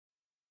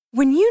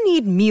When you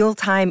need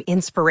mealtime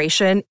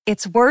inspiration,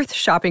 it's worth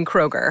shopping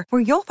Kroger,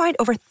 where you'll find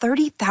over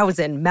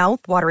 30,000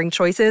 mouth-watering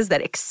choices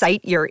that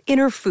excite your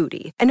inner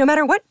foodie. And no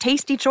matter what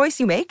tasty choice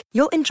you make,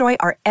 you'll enjoy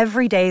our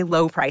everyday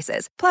low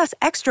prices, plus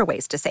extra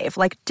ways to save,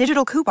 like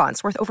digital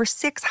coupons worth over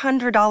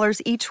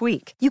 $600 each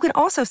week. You can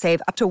also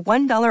save up to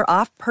 $1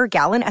 off per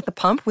gallon at the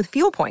pump with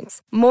fuel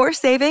points. More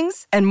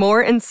savings and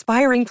more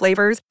inspiring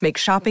flavors make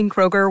shopping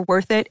Kroger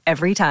worth it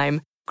every time.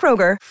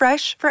 Kroger,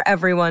 fresh for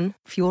everyone.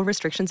 Fuel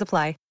restrictions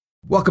apply.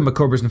 Welcome to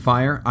Cobras and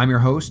Fire. I'm your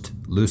host,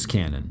 Loose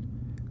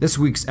Cannon. This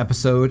week's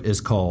episode is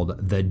called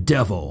The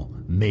Devil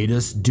Made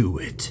Us Do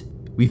It.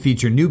 We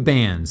feature new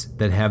bands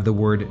that have the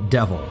word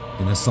devil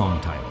in the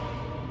song title.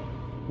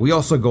 We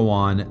also go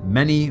on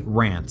many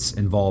rants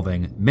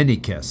involving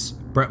MiniKISS,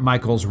 Bret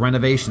Michaels'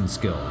 renovation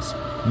skills,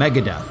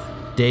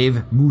 Megadeth,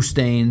 Dave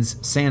Mustaine's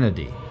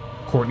sanity,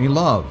 Courtney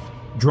Love,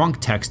 drunk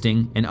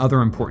texting, and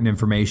other important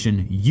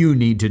information you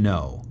need to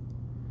know.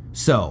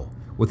 So,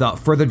 without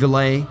further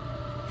delay,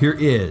 here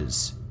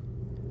is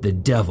The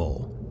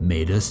Devil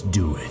Made Us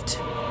Do It.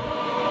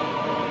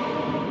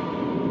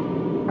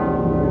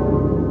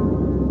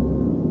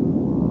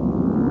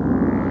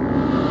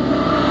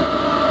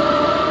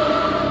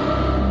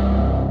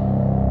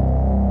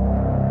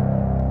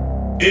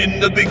 In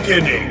the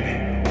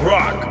beginning,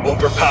 rock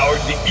overpowered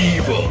the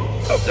evil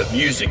of the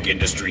music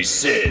industry's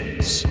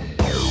sins.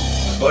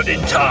 But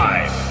in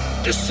time,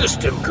 the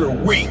system grew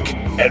weak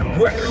and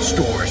record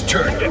stores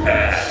turned to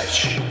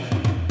ash.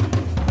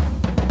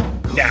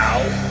 Now,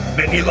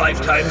 many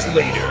lifetimes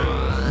later,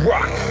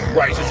 rock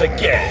rises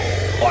again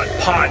on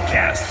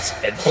podcasts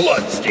and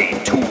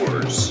bloodstained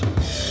tours.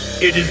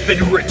 It has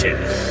been written,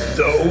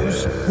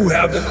 those who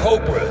have the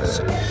cobras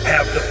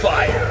have the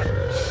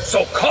fire.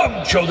 So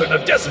come, children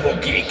of Decibel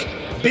Geek,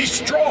 be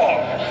strong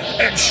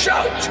and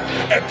shout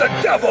at the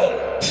devil!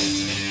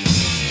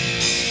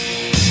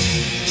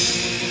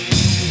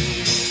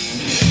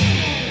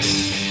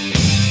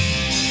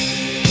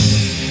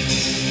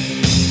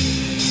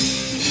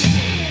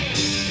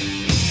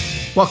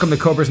 Welcome to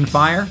Cobras and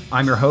Fire.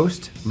 I'm your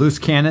host, Loose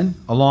Cannon,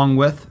 along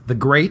with the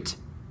great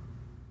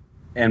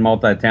and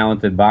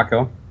multi-talented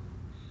Baco.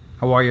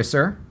 How are you,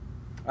 sir?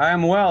 I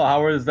am well.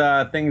 How is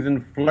things in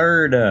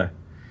Florida?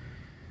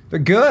 They're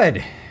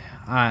good.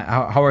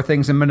 How are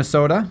things in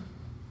Minnesota?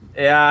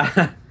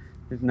 Yeah,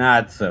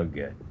 not so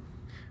good.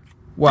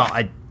 Well,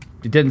 it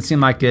didn't seem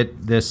like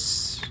it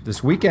this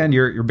weekend.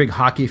 You're a big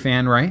hockey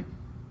fan, right?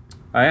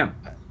 I am.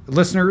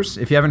 Listeners,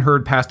 if you haven't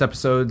heard past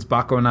episodes,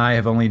 Baco and I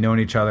have only known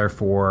each other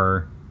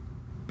for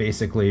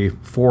basically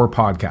 4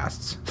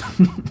 podcasts.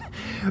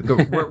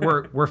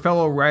 we're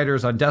fellow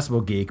writers on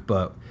Decibel Geek,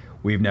 but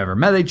we've never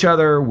met each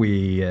other.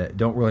 We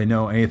don't really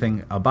know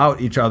anything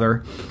about each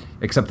other,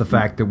 except the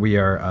fact that we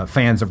are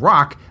fans of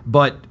rock.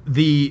 But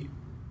this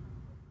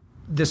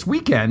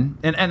weekend,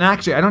 and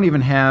actually I don't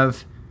even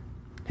have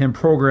him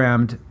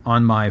programmed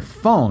on my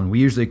phone. We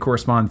usually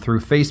correspond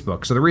through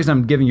Facebook. So the reason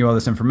I'm giving you all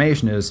this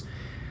information is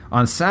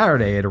on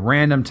Saturday at a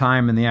random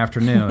time in the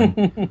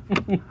afternoon,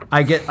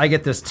 I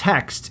get this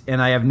text,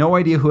 and I have no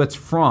idea who it's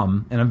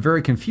from, and I'm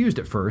very confused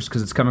at first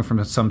because it's coming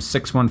from some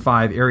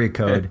 615 area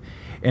code,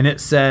 and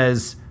it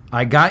says,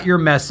 "I got your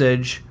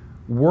message,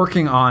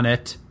 working on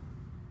it,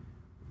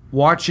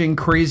 watching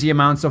crazy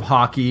amounts of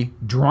hockey,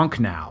 drunk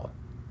now."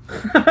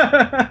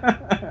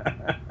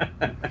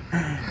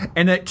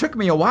 And it took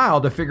me a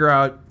while to figure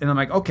out, and I'm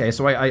like, okay,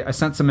 so I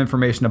sent some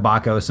information to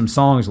Baco, some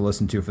songs to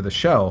listen to for the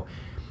show.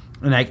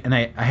 And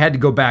I had to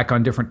go back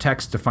on different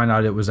texts to find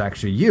out it was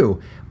actually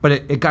you. But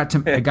it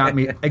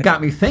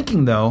got me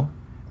thinking though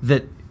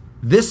that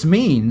this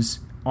means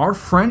our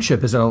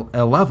friendship is at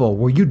a level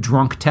where you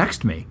drunk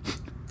text me.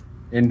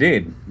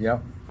 Indeed.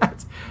 Yep.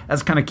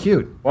 That's kind of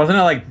cute. Wasn't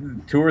it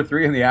like 2 or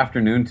 3 in the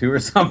afternoon too or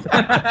something?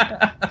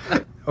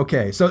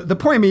 Okay, so the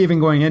point of me even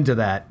going into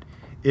that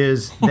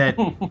is that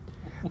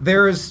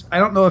I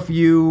don't know if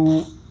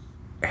you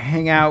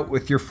hang out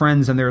with your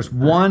friends and there's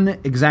one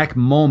exact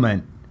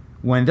moment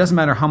when it doesn't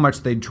matter how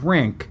much they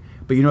drink,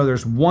 but you know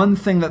there's one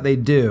thing that they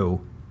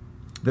do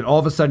that all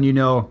of a sudden you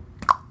know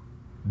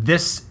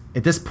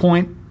at this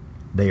point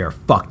they are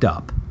fucked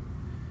up.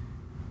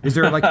 Is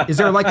there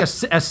like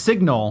a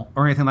signal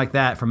or anything like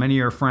that from any of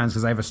your friends?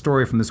 Because I have a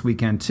story from this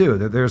weekend too.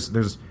 That there's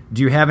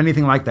do you have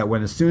anything like that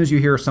when as soon as you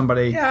hear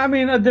somebody? Yeah, I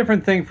mean a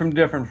different thing from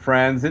different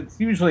friends. It's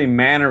usually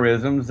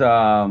mannerisms.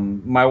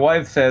 My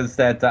wife says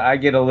that I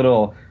get a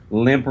little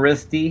limp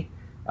wristy.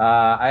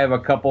 I have a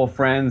couple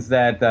friends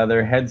that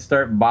their heads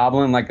start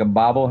bobbling like a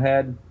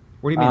bobblehead.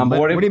 What do you mean?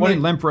 What do you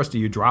mean limp wrist? Do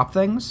you drop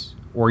things,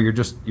 or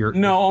you're?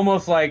 No,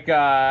 almost like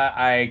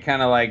I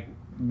kind of like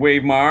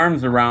wave my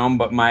arms around,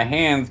 but my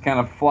hands kind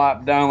of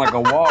flop down like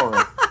a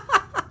walrus.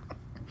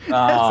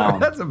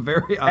 That's a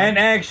very odd, and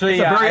actually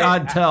that's a very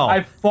odd tell.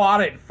 I fought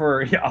it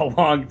for a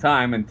long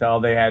time until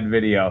they had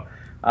video.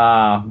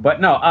 But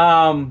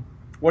no,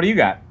 what do you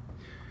got?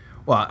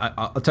 Well,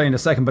 I'll tell you in a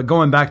second, but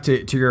going back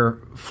to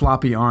your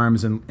floppy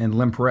arms and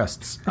limp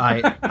wrists,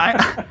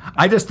 I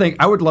I just think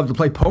I would love to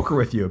play poker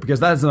with you because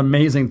that is an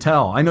amazing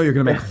tell. I know you're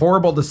going to make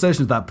horrible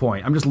decisions at that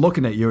point. I'm just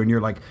looking at you and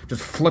you're like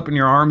just flipping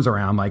your arms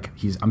around like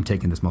I'm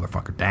taking this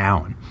motherfucker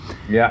down.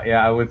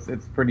 Yeah.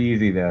 It's pretty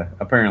easy to,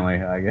 apparently,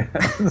 I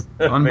guess.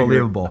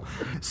 Unbelievable.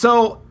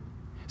 So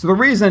the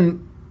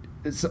reason,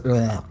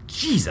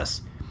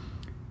 Jesus.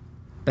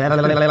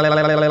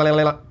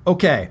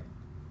 Okay,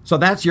 so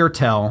that's your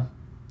tell.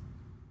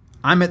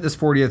 I'm at this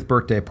 40th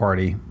birthday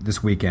party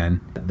this weekend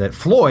that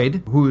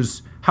Floyd,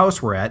 whose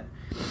house we're at,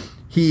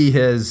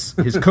 he's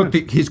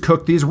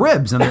cooked these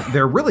ribs and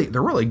they're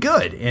really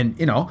good. And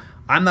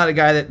I'm not a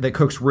guy that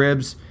cooks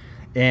ribs,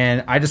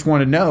 and I just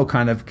want to know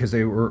kind of because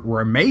they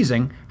were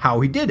amazing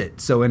how he did it.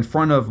 So in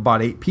front of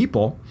about 8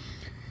 people,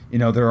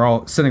 they're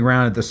all sitting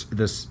around at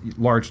this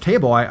large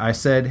table. I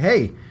said,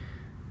 "Hey,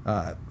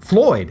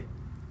 Floyd,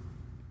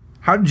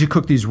 how did you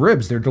cook these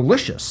ribs? They're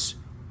delicious."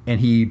 And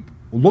he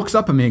looks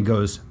up at me and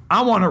goes,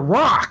 "I want to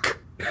rock."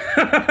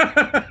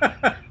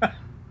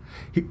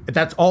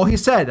 That's all he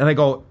said. And I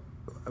go,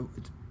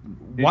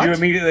 "What?" Did you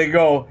immediately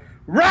go,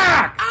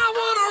 "Rock! I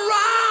want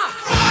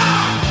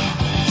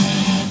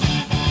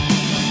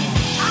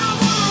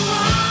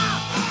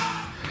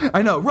to rock!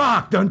 I know,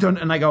 rock, dun dun."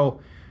 And I go,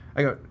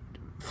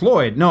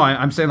 "Floyd, no,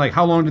 I'm saying like,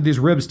 how long did these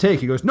ribs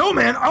take?" He goes, "No,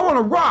 man, I want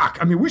to rock.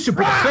 I mean, we should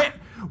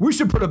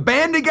put a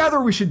band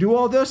together. We should do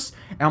all this."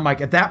 And I'm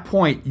like, at that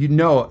point,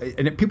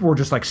 and people were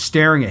just like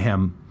staring at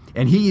him.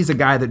 And he's a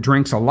guy that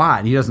drinks a lot.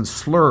 And he doesn't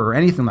slur or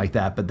anything like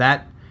that. But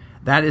that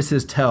is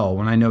his tell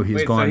when I know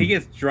he's going. So he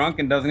gets drunk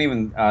and doesn't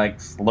even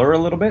slur a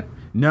little bit?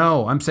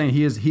 No, I'm saying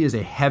he is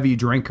a heavy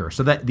drinker.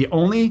 So that the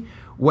only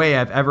way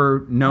I've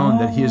ever known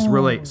that he is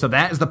really. So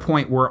that is the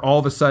point where all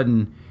of a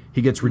sudden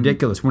he gets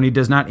ridiculous when he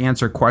does not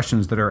answer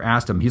questions that are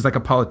asked him. He's like a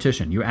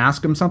politician. You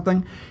ask him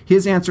something,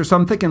 his answer. So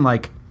I'm thinking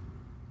like.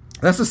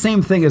 That's the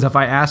same thing as if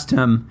I asked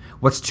him,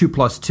 "What's 2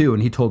 + 2?"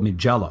 and he told me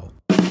Jell-O.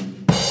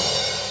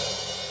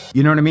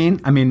 You know what I mean?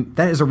 I mean,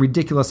 that is a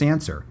ridiculous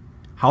answer.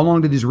 How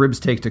long did these ribs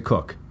take to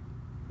cook?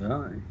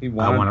 Well, he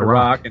wanted to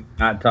rock and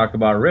not talk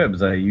about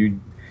ribs. You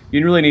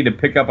really need to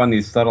pick up on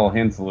these subtle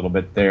hints a little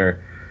bit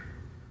there,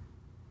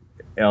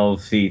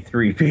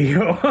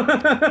 LC3PO.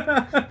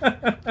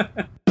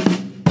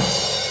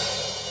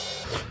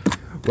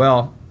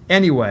 Well,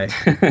 anyway,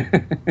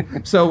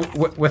 so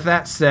with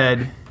that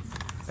said,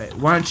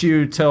 why don't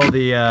you tell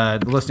the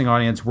listening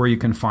audience where you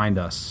can find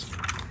us?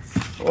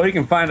 Well, you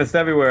can find us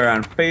everywhere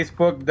on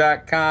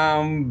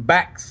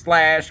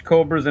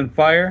Facebook.com/Cobras and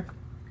Fire,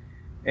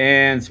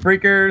 and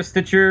Spreaker,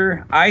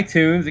 Stitcher,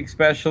 iTunes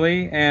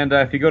especially. And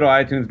if you go to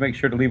iTunes, make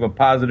sure to leave a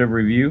positive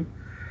review.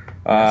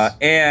 Yes.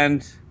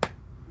 And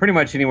pretty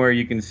much anywhere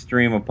you can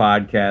stream a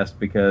podcast,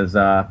 because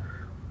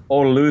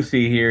old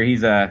Lucy here,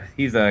 he's a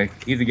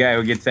guy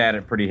who gets at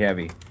it pretty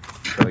heavy.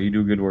 So you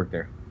do good work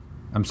there.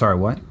 I'm sorry,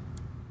 what?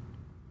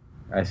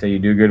 I say you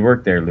do good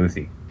work there,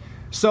 Lucy.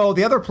 So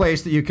the other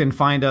place that you can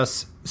find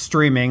us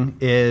streaming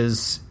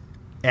is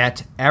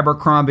at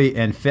Abercrombie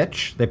and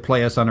Fitch. They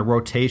play us on a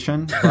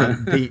rotation.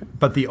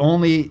 But the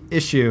only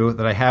issue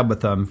that I had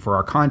with them for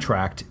our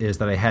contract is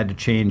that I had to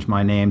change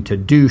my name to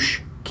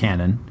Douche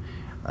Cannon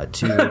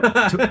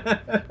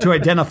to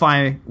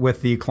identify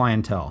with the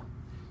clientele.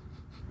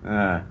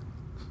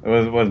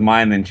 Was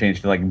mine then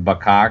changed to like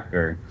Bakak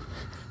or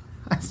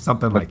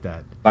something like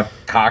that?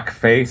 Bakak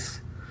face.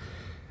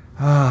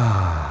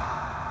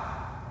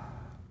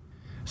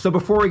 So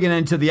before we get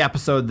into the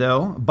episode,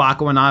 though,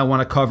 Baco and I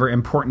want to cover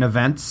important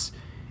events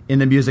in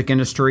the music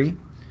industry.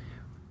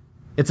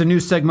 It's a new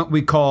segment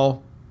we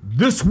call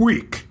This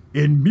Week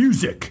in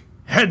Music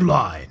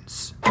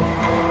Headlines.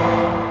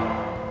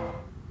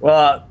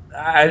 Well,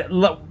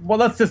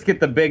 let's just get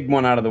the big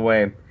one out of the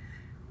way.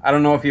 I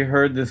don't know if you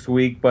heard this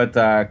week, but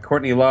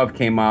Courtney Love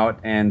came out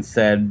and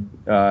said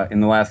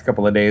in the last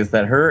couple of days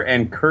that her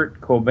and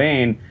Kurt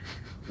Cobain,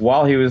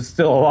 while he was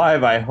still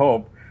alive, I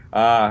hope,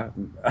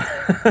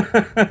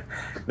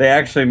 they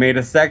actually made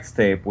a sex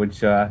tape,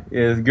 which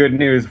is good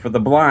news for the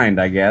blind,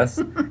 I guess.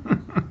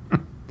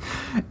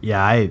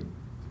 Yeah, I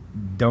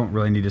don't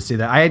really need to see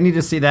that. I need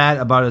to see that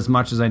about as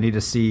much as I need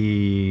to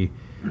see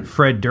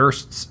Fred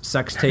Durst's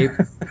sex tape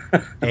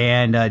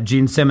and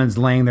Gene Simmons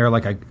laying there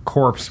like a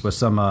corpse with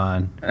some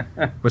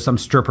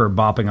stripper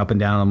bopping up and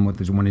down him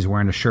when he's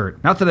wearing a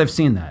shirt. Not that I've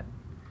seen that,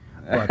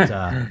 but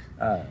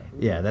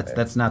yeah,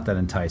 that's not that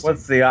enticing.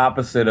 What's the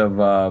opposite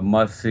of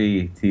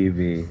must-see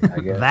TV? I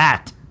guess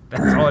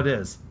that's all it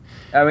is.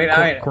 I mean,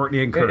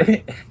 Courtney and Kurt.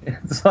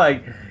 It's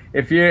like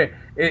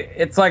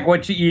it's like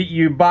what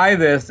you buy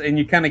this and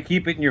you kind of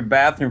keep it in your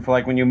bathroom for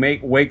like when you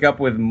wake up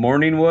with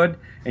morning wood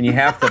and you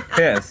have to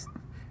piss.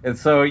 And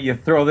so you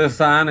throw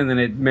this on, and then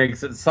it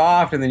makes it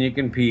soft, and then you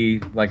can pee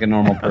like a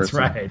normal person. That's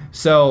right.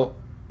 So,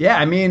 yeah,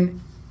 I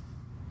mean,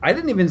 I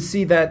didn't even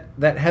see that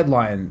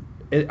headline.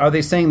 Are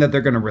they saying that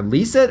they're going to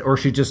release it, or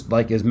she just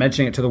like is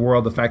mentioning it to the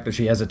world, the fact that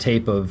she has a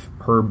tape of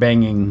her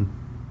banging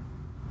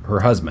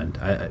her husband?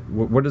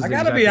 What is? I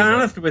got to be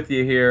honest with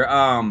you here.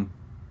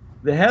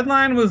 The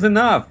headline was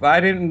enough. I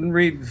didn't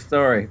read the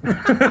story.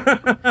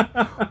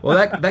 Well,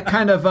 that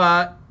kind of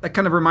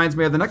reminds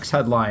me of the next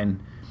headline.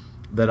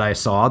 that I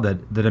saw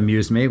that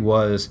amused me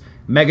was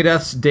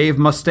Megadeth's Dave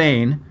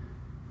Mustaine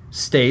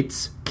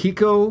states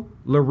Kiko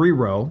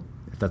Loureiro,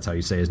 if that's how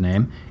you say his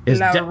name, is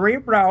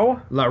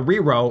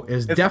Loureiro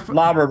is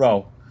definitely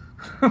Loureiro.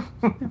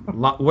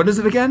 What is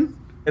it again?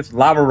 It's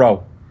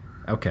Loureiro.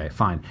 Okay,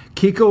 fine.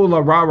 Kiko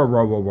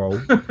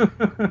Loureiro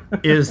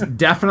is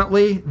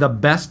definitely the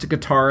best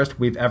guitarist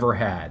we've ever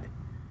had.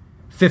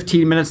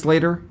 15 minutes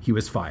later, he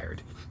was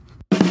fired.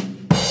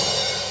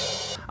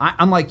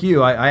 Unlike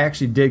you, I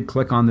actually did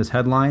click on this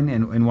headline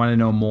and want to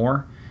know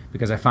more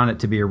because I found it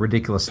to be a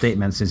ridiculous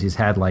statement since he's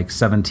had like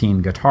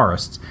 17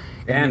 guitarists.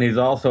 And he's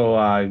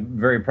also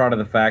very proud of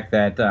the fact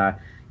that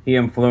he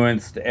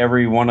influenced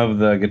every one of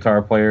the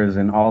guitar players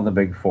in all the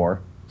big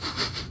four.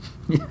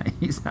 Yeah,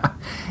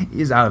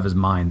 he's out of his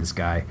mind, this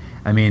guy.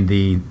 I mean,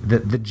 the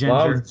ginger...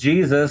 Loves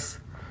Jesus.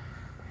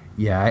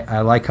 Yeah,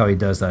 I like how he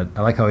does that.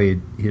 I like how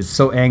he's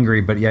so angry,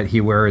 but yet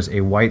he wears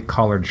a white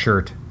collared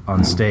shirt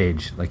on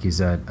stage, like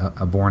he's a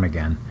born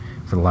again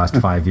for the last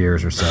 5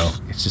 years or so.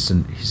 It's just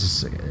he's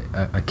just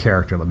a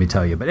character, let me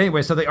tell you. But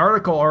anyway, so the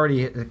article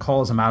already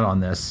calls him out on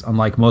this,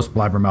 unlike most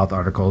blabbermouth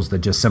articles that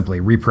just simply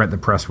reprint the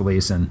press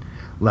release and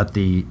let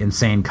the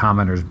insane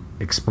commenters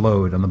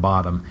explode on the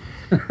bottom.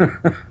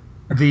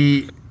 Are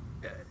you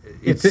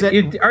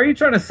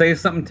trying to say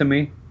something to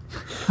me?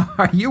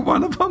 Are you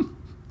one of them?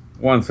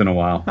 Once in a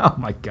while. Oh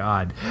my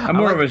God! I'm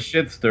more of a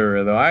shit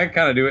stirrer, though. I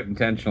kind of do it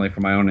intentionally for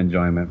my own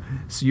enjoyment.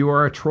 So you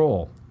are a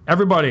troll.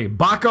 Everybody,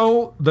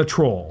 Baco the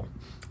troll.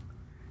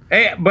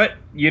 Hey, but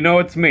you know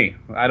it's me.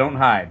 I don't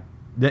hide.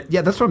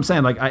 Yeah, that's what I'm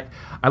saying. Like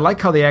I like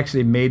how they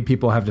actually made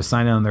people have to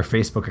sign in on their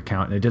Facebook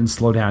account, and it didn't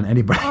slow down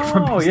anybody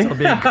from still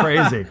being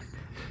crazy.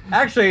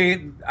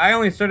 Actually, I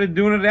only started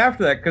doing it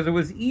after that because it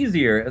was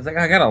easier. It's like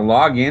I got to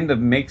log in to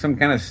make some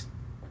kind of,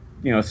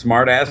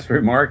 smart ass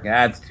remark.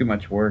 It's too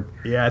much work.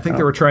 Yeah, I think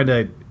they were trying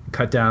to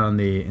cut down on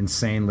the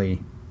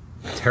insanely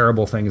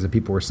terrible things that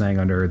people were saying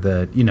under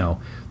the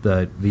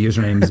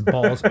username is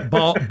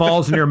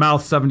balls in your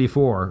mouth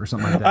 74 or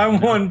something like that. I'm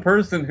one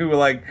person who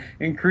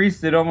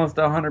increased it almost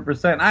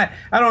 100%.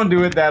 I don't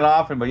do it that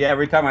often, but yeah,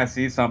 every time I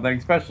see something,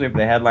 especially if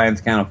the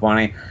headline's kind of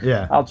funny,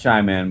 yeah, I'll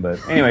chime in. But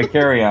anyway,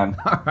 carry on.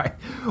 All right.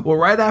 Well,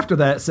 right after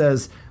that it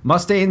says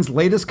Mustaine's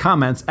latest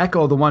comments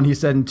echo the one he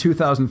said in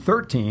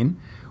 2013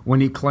 when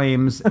he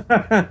claims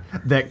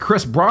that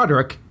Chris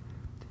Broderick,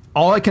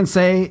 all I can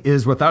say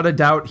is without a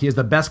doubt he is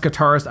the best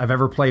guitarist I've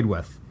ever played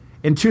with.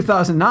 In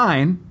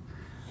 2009,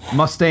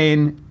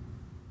 Mustaine,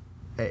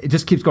 it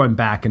just keeps going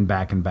back and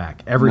back and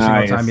back. Every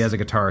single time he has a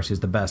guitarist,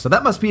 he's the best. So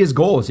that must be his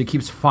goal, is he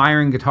keeps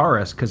firing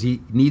guitarists because he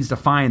needs to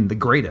find the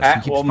greatest.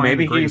 He keeps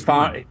maybe he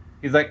found...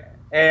 He's like,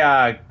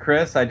 hey,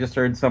 Chris, I just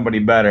heard somebody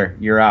better.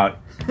 You're out.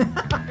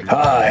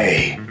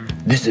 Hi,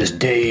 this is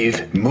Dave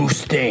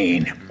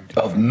Mustaine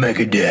of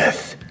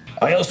Megadeth.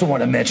 I also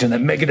want to mention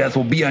that Megadeth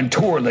will be on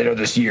tour later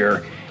this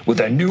year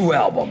with a new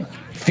album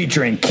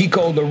featuring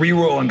Kiko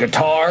Loureiro on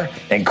guitar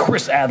and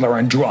Chris Adler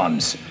on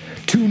drums,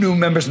 2 new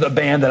members of the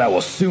band that I will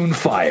soon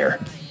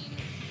fire.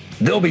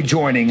 They'll be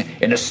joining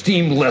an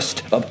esteemed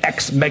list of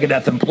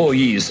ex-Megadeth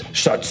employees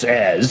such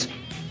as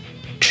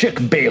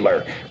Chick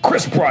Baylor,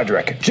 Chris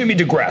Broderick, Jimmy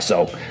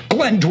DeGrasso,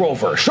 Glenn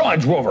Drover, Sean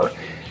Drover,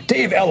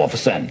 Dave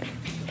Ellefson.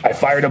 I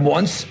fired him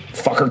once,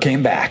 fucker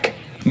came back.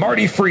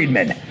 Marty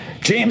Friedman,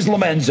 James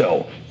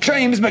Lomenzo,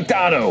 James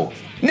McDonough,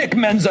 Nick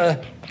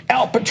Menza,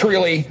 Al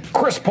Petrilli,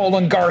 Chris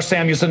Poland, Gar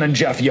Samuelson, and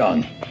Jeff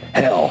Young.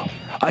 Hell,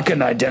 I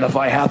couldn't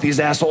identify half these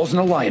assholes in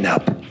the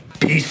lineup.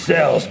 Peace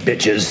sells,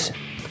 bitches.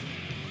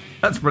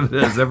 That's what it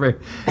is every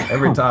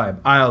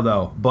time. I don't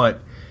know,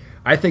 but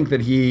I think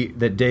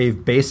that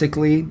Dave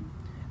basically,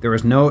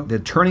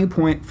 the turning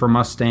point for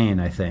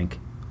Mustaine, I think,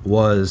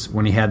 was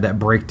when he had that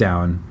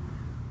breakdown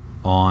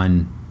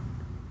on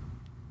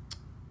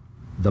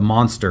the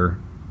Monster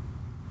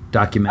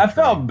documentary. I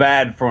felt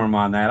bad for him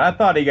on that. I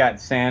thought he got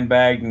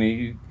sandbagged,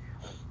 and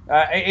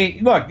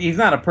look, he's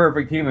not a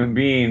perfect human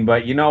being,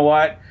 but you know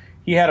what?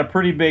 He had a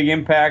pretty big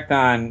impact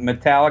on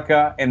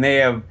Metallica, and they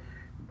have,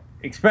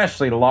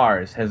 especially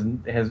Lars, has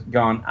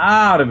gone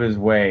out of his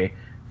way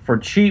for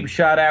cheap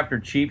shot after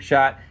cheap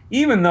shot,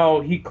 even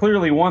though he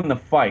clearly won the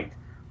fight,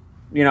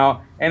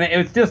 and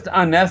it's just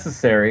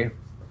unnecessary.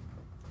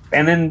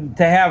 And then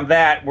to have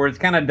that, where it's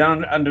kind of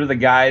done under the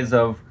guise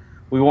of,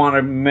 we want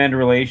to mend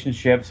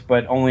relationships,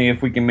 but only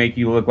if we can make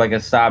you look like a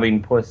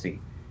sobbing pussy.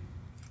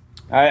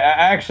 I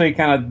actually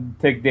kind of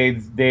take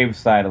Dave's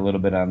side a little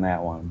bit on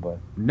that one, but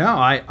no,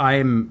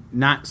 I'm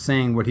not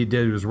saying what he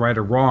did was right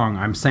or wrong.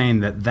 I'm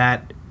saying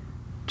that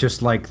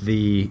just like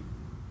the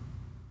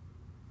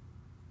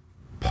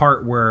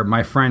part where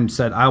my friend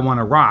said, "I want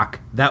to rock,"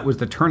 that was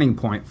the turning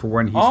point for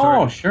when he started.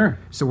 Oh, sure.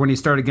 So when he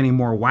started getting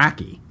more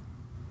wacky.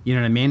 You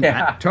know what I mean?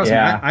 Yeah. Trust me,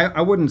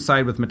 I wouldn't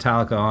side with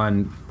Metallica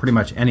on pretty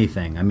much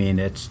anything. I mean,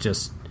 it's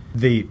just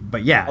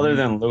but yeah. Other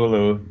than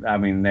Lulu, I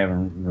mean, they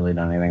haven't really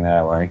done anything that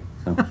I like.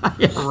 So.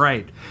 Yeah,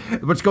 right.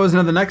 Which goes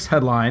into the next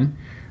headline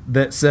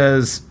that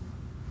says,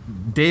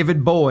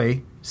 David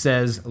Bowie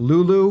says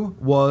Lulu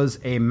was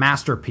a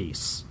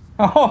masterpiece.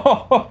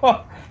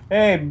 Oh,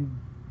 hey,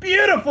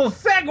 Beautiful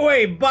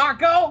segue,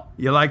 Baco.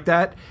 You like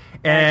that?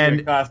 And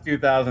it cost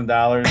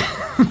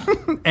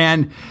 $2,000.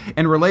 and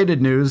in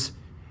related news,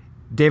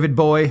 David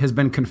Bowie has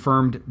been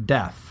confirmed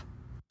deaf.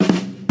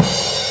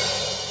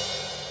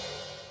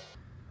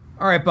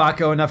 All right,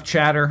 Baco, enough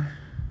chatter.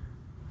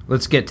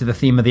 Let's get to the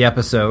theme of the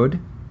episode.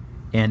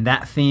 And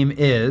that theme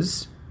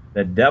is...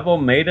 The devil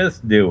made us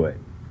do it.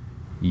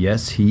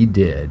 Yes, he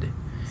did.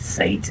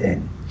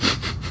 Satan.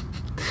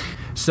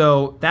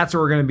 So that's what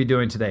we're going to be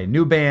doing today.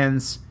 New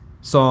bands,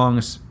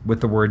 songs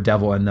with the word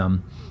devil in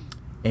them.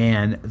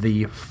 And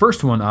the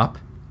first one up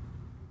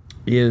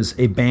is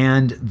a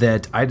band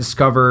that I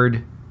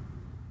discovered,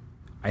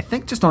 I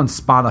think just on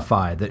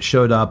Spotify, that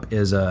showed up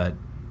as I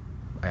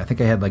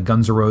think I had like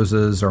Guns N'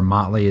 Roses or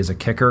Motley as a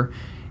kicker.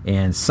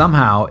 And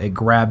somehow it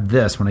grabbed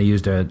this when I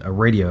used a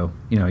radio.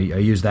 I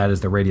used that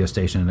as the radio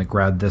station, and it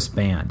grabbed this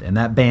band. And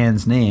that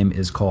band's name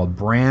is called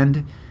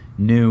Brand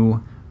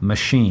New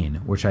Machine,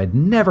 which I'd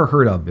never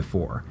heard of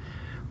before.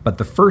 But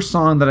the first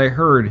song that I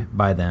heard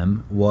by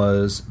them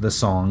was the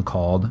song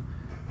called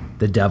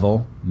The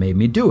Devil Made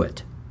Me Do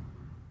It.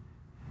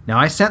 Now,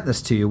 I sent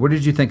this to you. What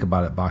did you think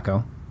about it,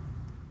 Baco?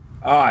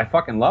 Oh, I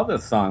fucking love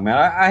this song, man.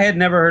 I had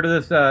never heard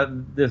of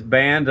this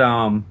band.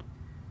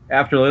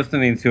 After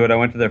listening to it, I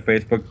went to their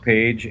Facebook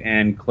page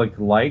and clicked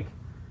like.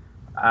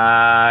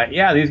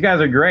 Yeah, these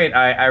guys are great.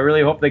 I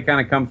really hope they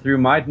kind of come through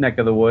my neck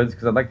of the woods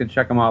because I'd like to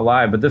check them out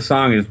live. But this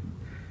song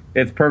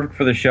it's perfect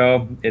for the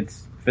show. It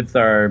fits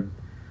our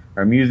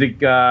music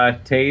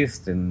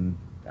taste and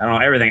I don't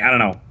know, everything. I don't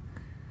know.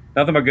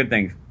 Nothing but good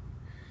things.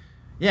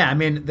 Yeah, I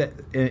mean,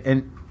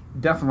 and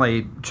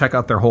definitely check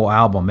out their whole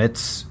album.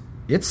 It's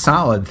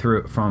solid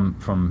through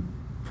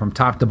from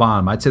top to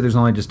bottom. I'd say there's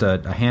only just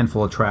a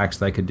handful of tracks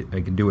that I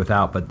could do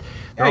without. But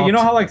yeah, you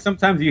know how like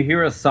sometimes you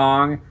hear a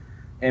song,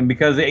 and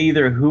because of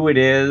either who it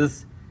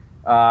is,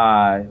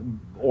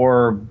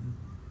 or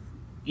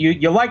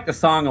you like the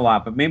song a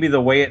lot, but maybe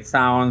the way it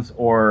sounds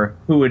or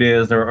who it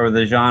is or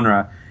the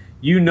genre,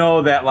 you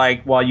know that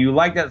like while you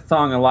like that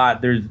song a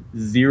lot, there's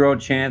zero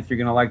chance you're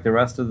gonna like the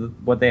rest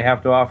of what they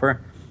have to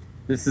offer.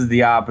 This is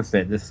the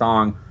opposite. This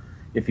song,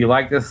 if you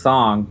like this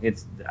song,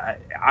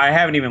 I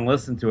haven't even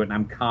listened to it, and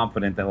I'm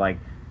confident that like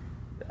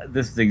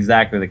this is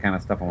exactly the kind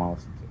of stuff I want to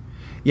listen to.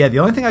 Yeah, the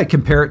only thing I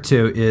compare it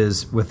to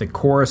is with the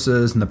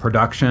choruses and the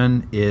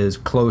production is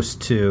close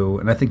to,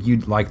 and I think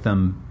you'd like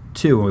them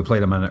too when we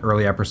played them in an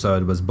early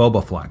episode, was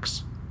Boba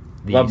Flex.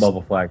 Love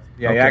Boba Flex.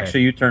 Yeah, Okay.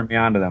 Actually, you turned me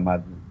on to them.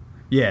 I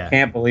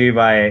can't believe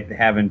I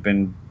haven't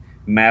been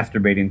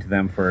masturbating to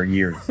them for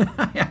years.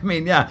 I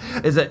mean, yeah,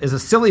 is a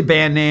silly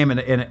band name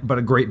but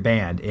a great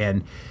band.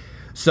 And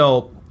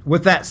so,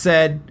 with that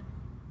said,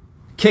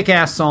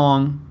 kick-ass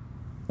song,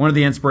 one of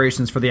the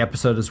inspirations for the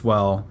episode as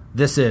well.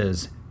 This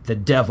is The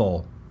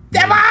Devil.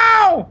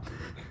 Devil!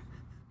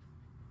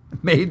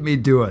 Made me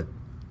do it.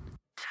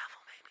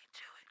 Devil made me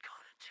do it,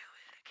 gonna do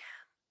it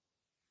again.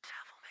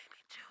 Devil made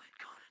me do it,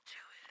 gonna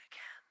do it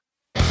again.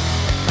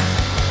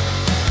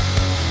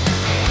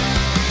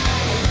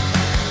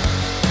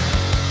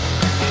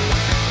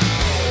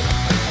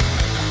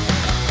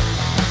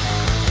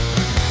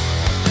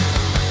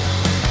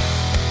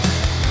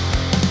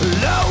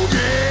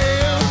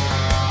 Loaded,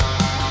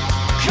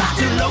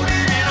 cocked and loaded,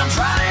 and I'm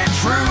trying it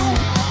true.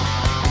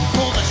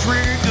 Pull the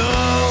trigger.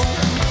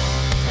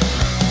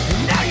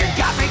 Now you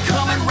got me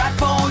coming right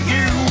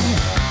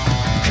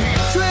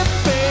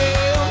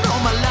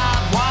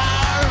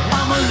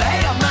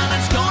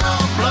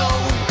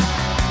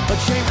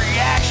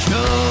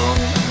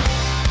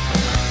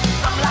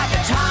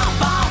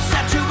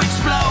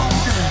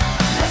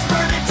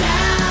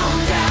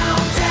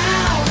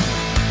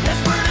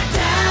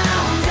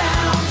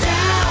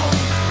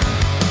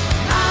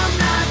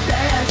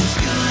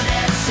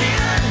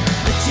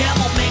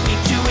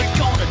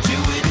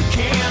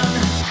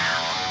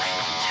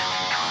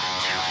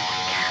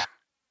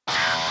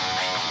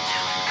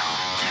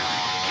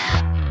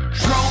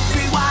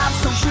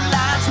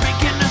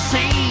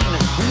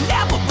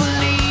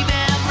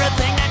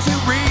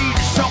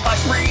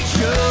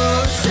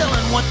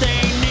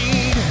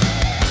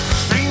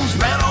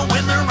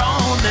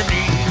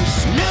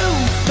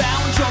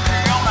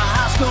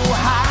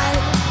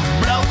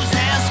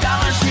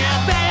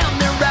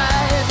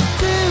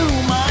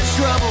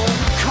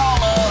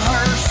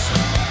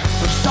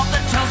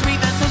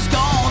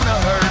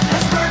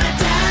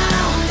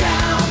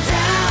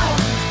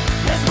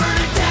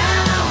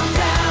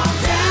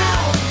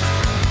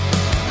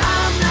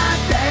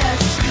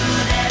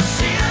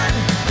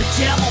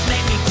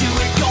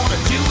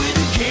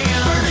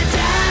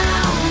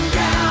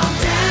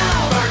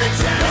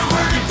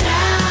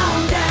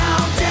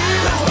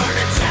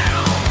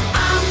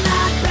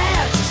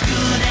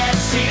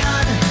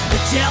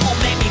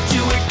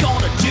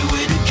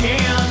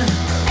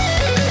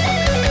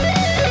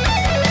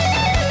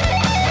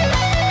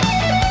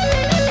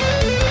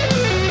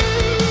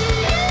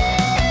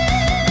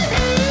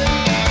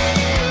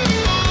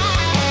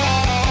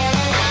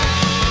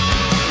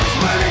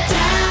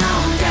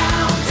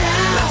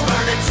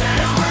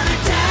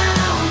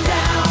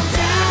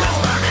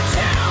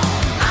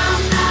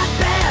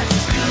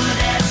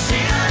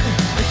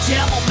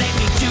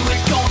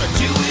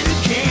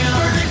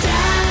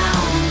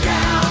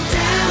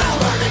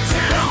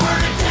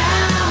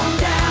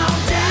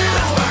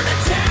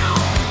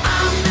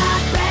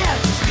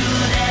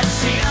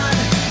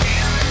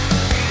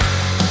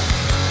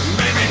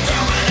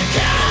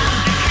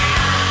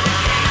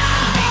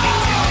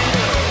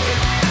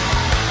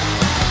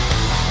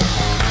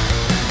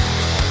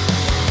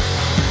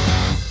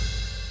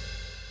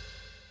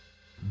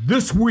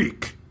This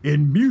week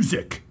in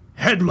music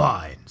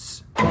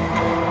headlines.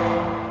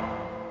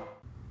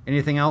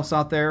 Anything else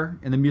out there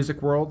in the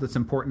music world that's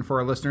important for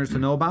our listeners to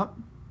know about?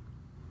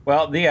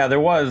 Well, yeah, there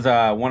was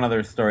one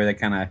other story that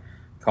kind of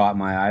caught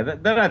my eye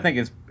that I think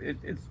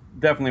it's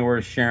definitely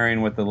worth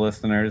sharing with the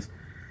listeners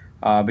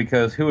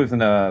because who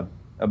isn't a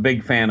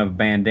big fan of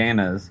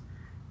bandanas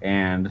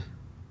and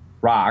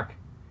rock?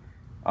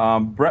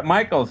 Bret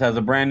Michaels has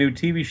a brand new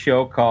TV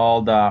show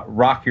called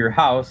Rock Your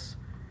House,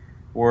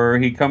 where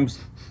he comes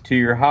to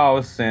your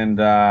house and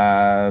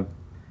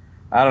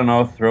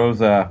throws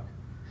a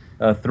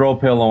throw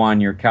pillow on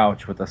your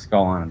couch with a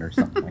skull on it or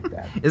something like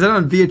that. Is that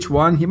on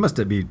VH1? He must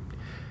have be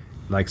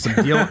like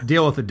some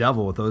deal with the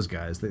devil with those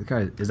guys.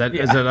 Is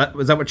that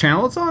what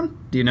channel it's on?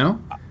 Do you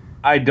know?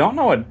 I don't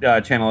know what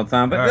channel it's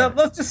on, but right.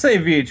 Let's just say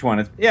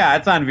VH1.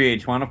 It's on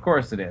VH1. Of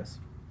course it is.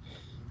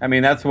 I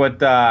mean, that's what.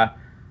 Rock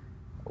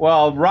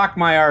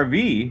My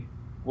RV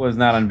was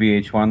not on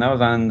VH1. That was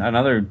on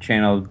another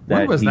channel.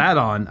 When was that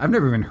on? I've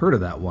never even heard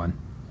of that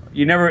one.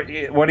 You never.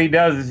 What he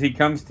does is he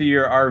comes to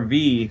your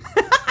RV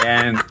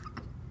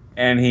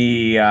and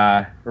he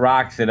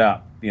rocks it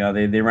up. You know,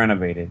 they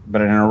renovate it,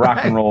 but in a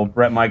rock and roll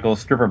Bret Michaels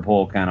stripper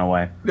pole kind of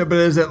way. No, but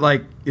is it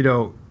like,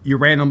 you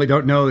randomly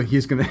don't know that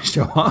he's going to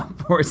show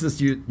up, or is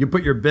this you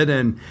put your bid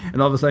in and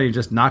all of a sudden he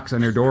just knocks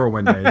on your door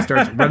one day and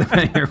starts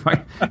renovating your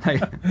fight? Like,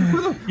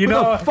 who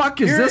the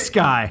fuck is this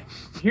guy?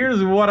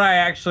 Here's what I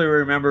actually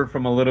remember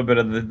from a little bit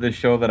of the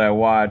show that I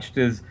watched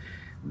is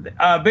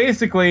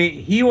basically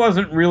he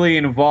wasn't really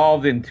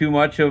involved in too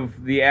much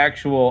of the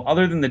actual,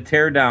 other than the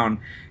teardown.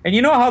 And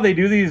you know how they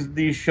do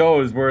these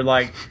shows where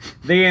like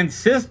they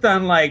insist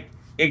on like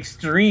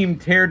extreme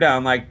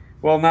teardown, like,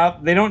 well, now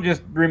they don't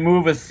just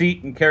remove a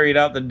seat and carry it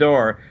out the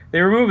door.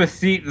 They remove a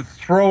seat and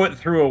throw it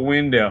through a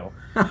window.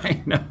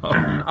 I know.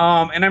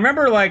 And I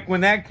remember like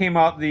when that came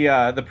out,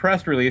 the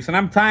press release, and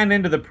I'm tying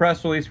into the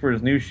press release for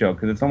his new show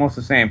because it's almost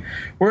the same,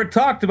 where it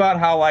talked about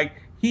how like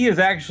he is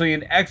actually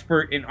an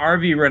expert in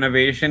RV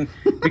renovation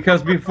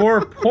because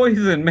before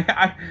Poison,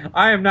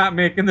 I am not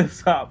making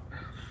this up.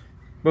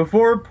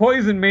 Before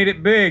Poison made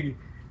it big,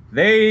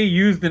 they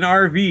used an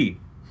RV.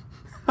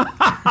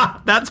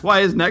 That's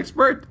why he's an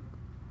expert?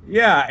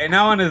 Yeah, and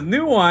now on his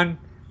new one,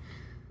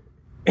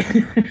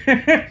 this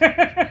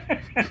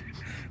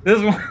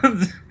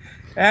one's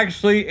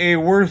actually a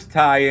worse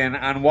tie-in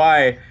on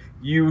why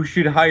you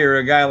should hire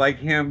a guy like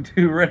him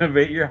to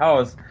renovate your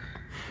house.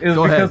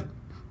 Go ahead.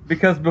 This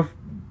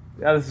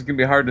is going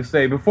to be hard to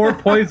say. Before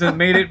Poison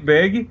made it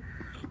big,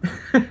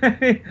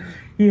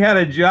 he had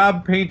a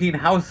job painting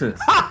houses.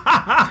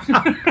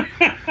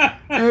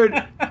 Dude,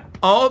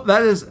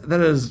 that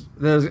is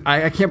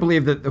I can't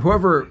believe that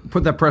whoever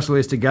put that press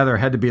release together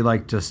had to be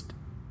like just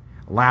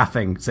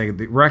laughing, saying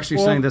we're actually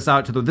sending this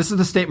out to this is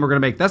the statement we're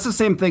going to make. That's the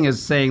same thing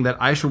as saying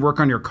that I should work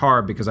on your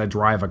car because I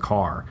drive a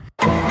car.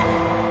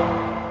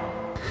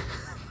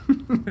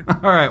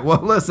 All right,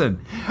 well,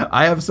 listen,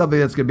 I have something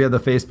that's going to be on the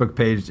Facebook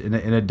page in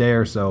a day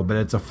or so, but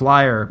it's a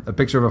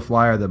picture of a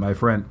flyer that my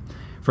friend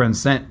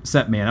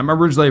sent me, and I'm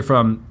originally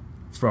from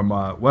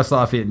West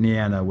Lafayette,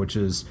 Indiana, which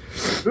is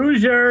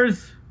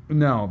Hoosiers.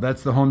 No,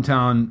 that's the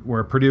hometown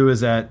where Purdue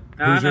is at.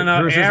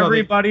 No.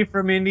 Everybody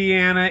from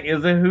Indiana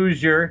is a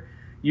Hoosier.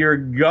 Your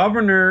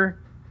governor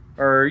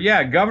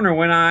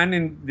went on,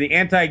 and the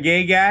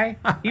anti-gay guy,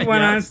 he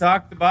went on and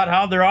talked about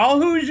how they're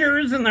all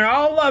Hoosiers and they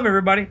all love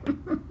everybody.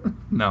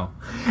 No.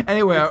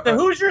 Anyway. It's the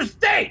Hoosier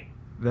State.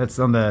 That's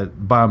on the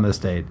bottom of the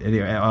state.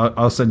 Anyway,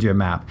 I'll send you a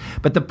map.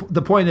 But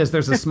the point is,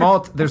 there's a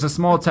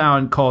small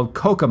town called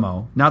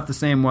Kokomo, not the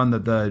same one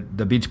that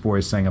the Beach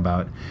Boys sang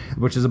about,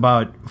 which is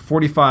about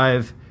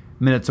 45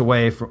 minutes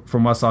away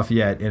from West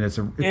Lafayette, and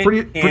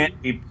it can't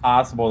be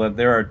possible that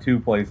there are two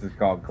places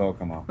called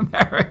Kokomo.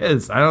 There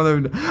is. I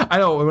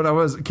know. When I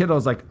was a kid, I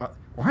was like,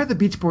 why are the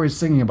Beach Boys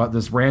singing about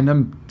this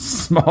random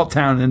small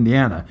town in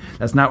Indiana?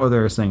 That's not what they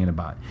were singing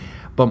about.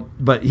 But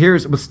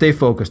let's stay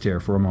focused here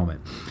for a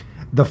moment.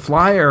 The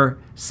flyer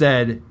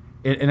said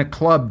in a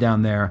club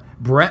down there,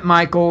 Bret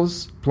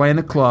Michaels playing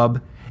the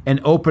club,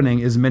 and opening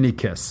is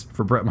MiniKISS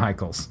for Bret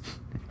Michaels.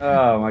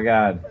 Oh my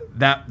God.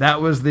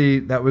 That was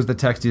the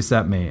text he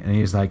sent me, and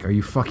he's like, "Are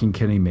you fucking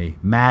kidding me?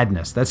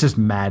 Madness. That's just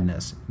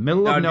madness.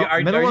 Middle of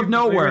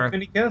nowhere." With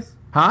MiniKISS?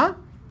 Huh?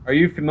 Are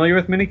you familiar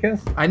with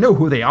MiniKISS? I know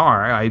who they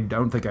are. I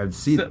don't think I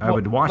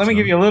would watch them. Let me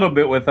give you a little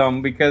bit with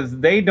them because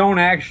they don't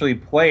actually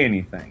play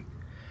anything.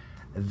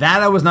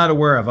 That I was not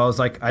aware of. I was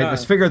like, I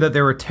just figured that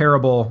they were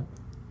terrible.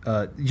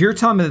 You're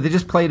telling me that they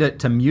just played it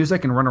to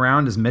music and run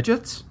around as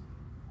midgets?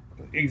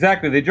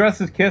 Exactly. They dress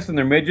as Kiss and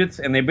they're midgets,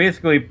 and they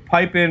basically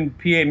pipe in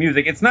PA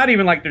music. It's not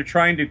even like they're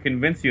trying to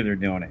convince you they're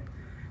doing it.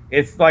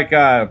 It's like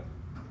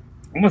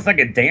almost like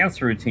a dance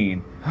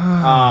routine.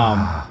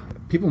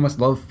 People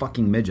must love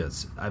fucking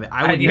midgets. I mean,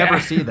 I would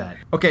never see that.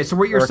 Okay, so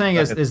what you're saying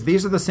is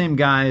these are the same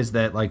guys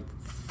that like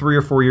 3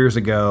 or 4 years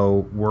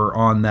ago were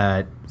on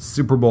that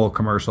Super Bowl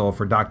commercial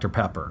for Dr.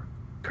 Pepper.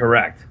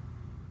 Correct.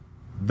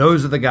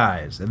 Those are the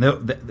guys, and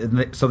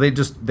so they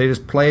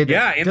just played.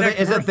 Yeah,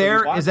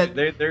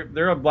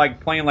 they're like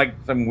playing like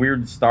some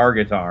weird star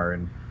guitar,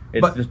 and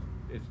It's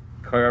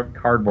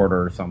cardboard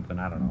or something.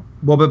 I don't know.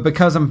 Well, but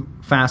because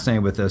I'm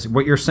fascinated with this,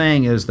 what you're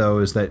saying is though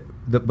is that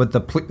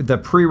the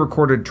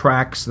pre-recorded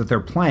tracks that they're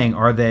playing,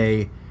 are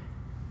they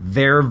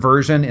their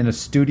version in a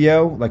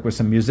studio, like with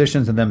some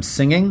musicians and them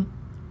singing?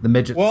 The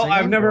midget. Well, singing,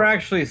 I've never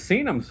actually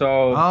seen them,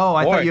 so. Oh,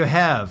 I thought you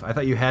have. I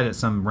thought you had it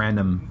some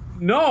random.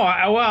 No,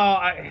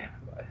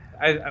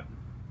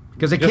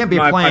 because they can't be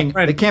playing.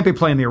 They can't be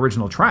playing the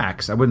original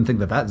tracks. I wouldn't think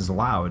that is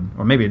allowed,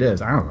 or maybe it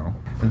is. I don't know.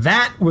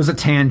 That was a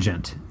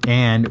tangent,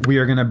 and we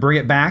are going to bring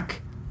it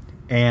back.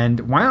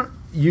 And why don't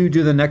you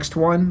do the next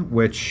one,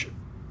 which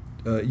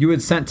you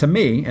had sent to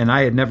me, and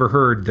I had never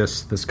heard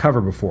this cover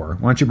before.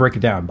 Why don't you break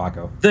it down,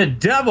 Baco? The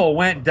Devil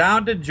Went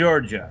Down to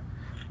Georgia.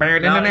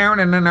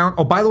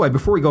 Oh, by the way,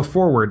 before we go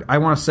forward, I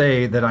want to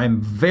say that I'm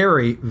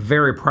very,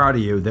 very proud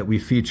of you that we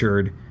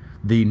featured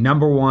the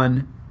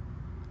 #1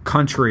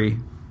 country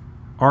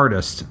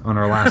artist on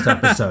our last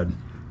episode.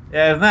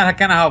 Yeah, isn't that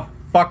kind of how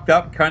fucked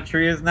up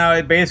country is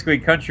now? Basically,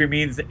 country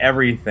means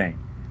everything.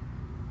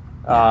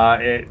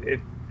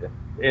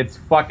 It's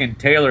fucking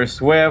Taylor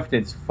Swift.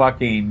 It's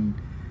fucking,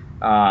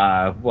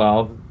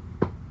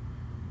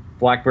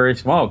 Blackberry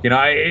Smoke.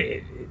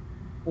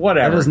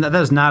 Whatever.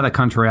 That is not a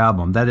country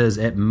album. That is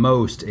at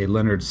most a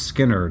Leonard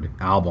Skinner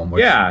album,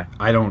 which I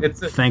don't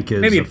think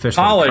is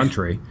officially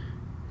country.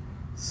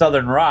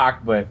 Southern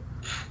rock, but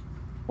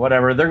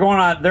whatever. They're going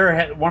on.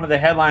 They're one of the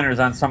headliners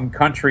on some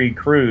country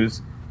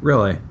cruise.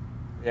 Really?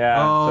 Yeah.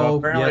 Oh, so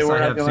apparently yes, I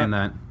have seen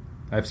that.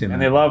 I've seen that.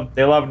 And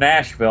they love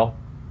Nashville.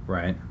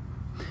 Right.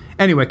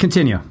 Anyway,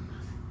 continue.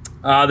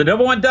 The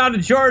Devil Went Down to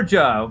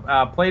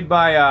Georgia, played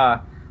by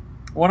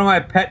one of my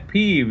pet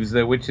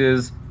peeves, which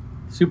is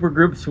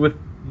supergroups with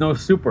no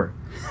super.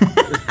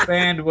 This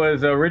band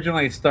was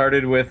originally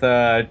started with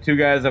two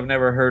guys I've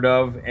never heard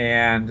of,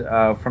 and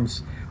from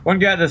one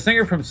guy, the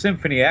singer from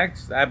Symphony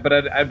X, but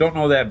I don't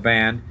know that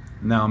band.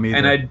 No, me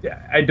either. And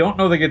I don't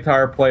know the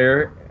guitar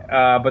player,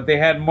 but they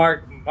had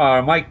Mike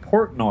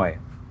Portnoy,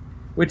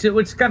 which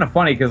is kind of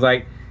funny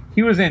because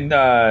he was in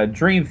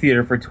Dream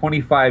Theater for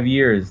 25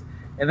 years,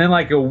 and then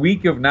a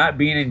week of not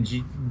being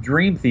in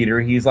Dream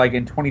Theater, he's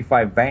in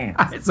 25 bands.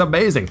 It's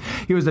amazing.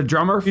 He was a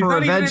drummer for He's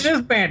not even in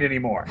this band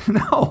anymore.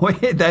 No, I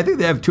think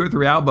they have 2 or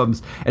 3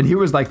 albums, and he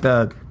was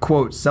the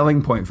quote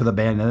selling point for the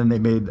band, and then they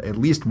made at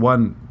least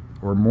one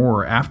or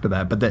more after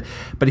that.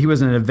 But he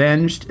was in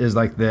Avenged, is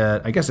I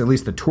guess at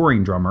least the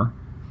touring drummer.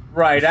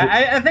 Right.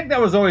 I think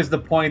that was always the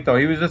point, though.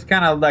 He was just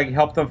kind of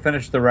help them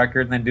finish the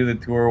record and then do the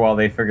tour while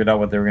they figured out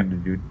what they were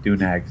going to do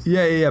next.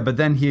 Yeah. But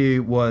then he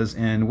was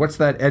in, what's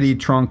that Eddie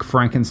Trunk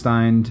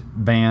Frankenstein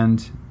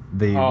band?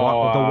 The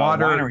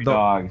water Winery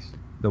Dogs.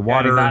 The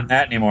water. He's not in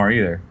that anymore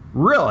either.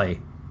 Really?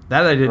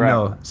 That I didn't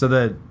know.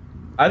 So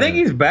I think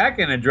he's back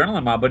in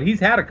Adrenaline Mob, but he's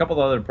had a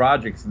couple of other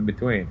projects in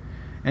between.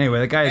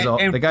 Anyway, the guy's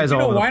all over the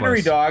Winery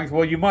place. Dogs,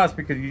 well, you must,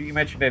 because you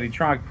mentioned Eddie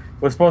Trunk,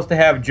 was supposed to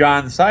have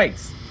John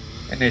Sykes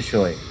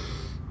initially.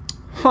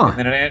 Huh. And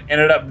then it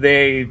ended up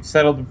they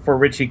settled for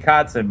Richie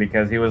Kotzen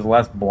because he was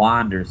less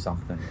blonde or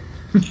something.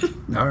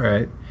 All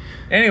right.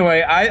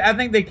 Anyway, I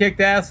think they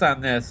kicked ass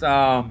on this.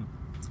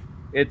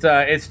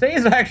 It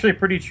stays actually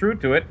pretty true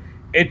to it.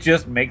 It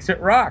just makes it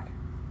rock.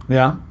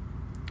 Yeah.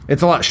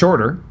 It's a lot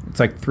shorter. It's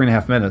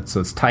 3.5 minutes,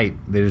 so it's tight.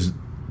 They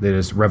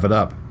just rev it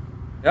up.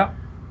 Yep.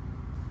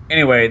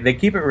 Anyway, they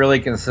keep it really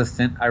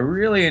consistent. I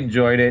really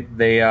enjoyed it.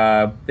 They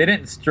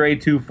didn't stray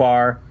too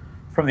far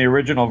from the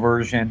original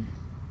version.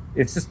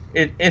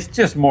 It's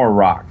just more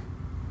rock.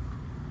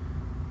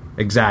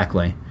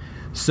 Exactly.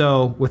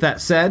 So, with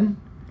that said,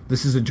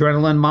 this is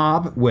Adrenaline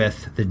Mob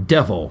with The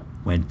Devil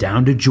Went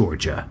Down to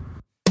Georgia.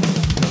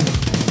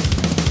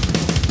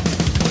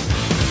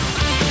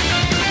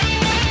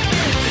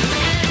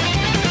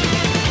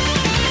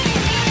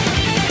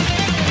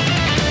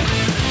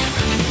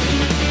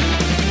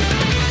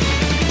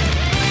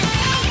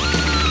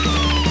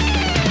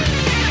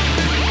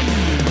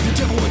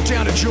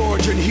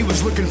 Georgia, and he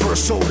was looking for a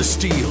soul to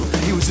steal.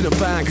 He was in a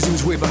bind because he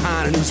was way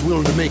behind and he was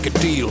willing to make a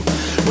deal.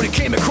 When he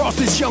came across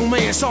this young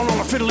man sawing on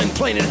a fiddle and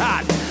playing it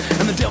hot,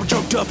 and the devil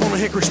jumped up on a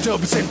hickory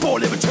stub and said, "Boy,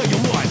 let me tell you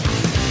what.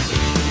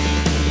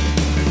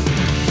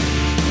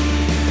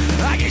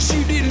 I guess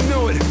you didn't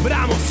know it, but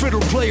I'm a fiddle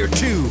player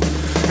too.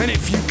 And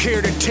if you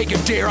care to take a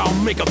dare, I'll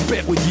make a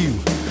bet with you.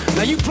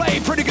 Now you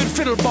play pretty good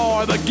fiddle,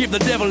 boy, but give the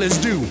devil his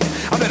due.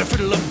 I bet a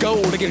fiddle of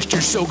gold against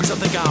your soul, because I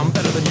think I'm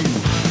better than you."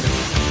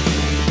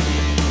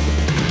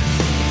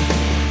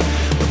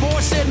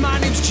 Said my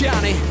name's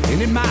Johnny,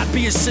 and it might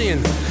be a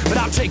sin, but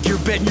I'll take your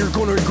bet and you're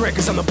gonna regret,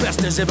 cause I'm the best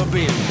there's ever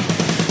been.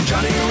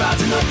 Johnny,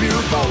 rising up your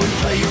bow and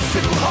play your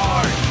fiddle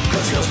hard,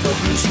 cause he'll the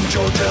blues from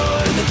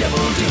Georgia and the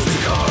devil deals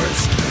the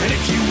cards. And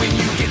if you win,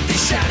 you get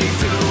this shiny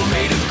fiddle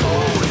made of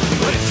gold,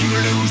 but if you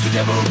lose, the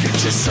devil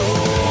gets your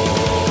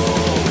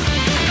soul.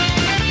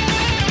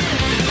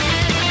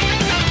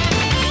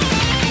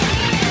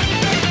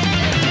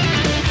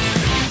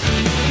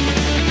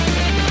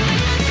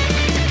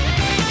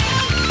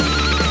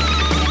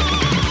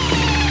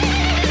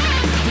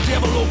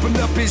 Opened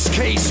up his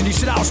case and he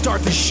said, I'll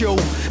start the show.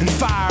 And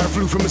fire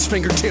flew from his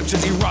fingertips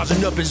as he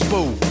rosined up his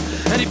bow.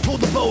 And he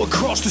pulled the bow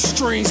across the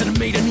strings and it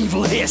made an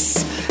evil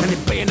hiss. And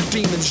the band of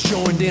demons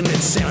joined in and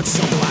it sounded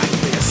something like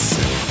this.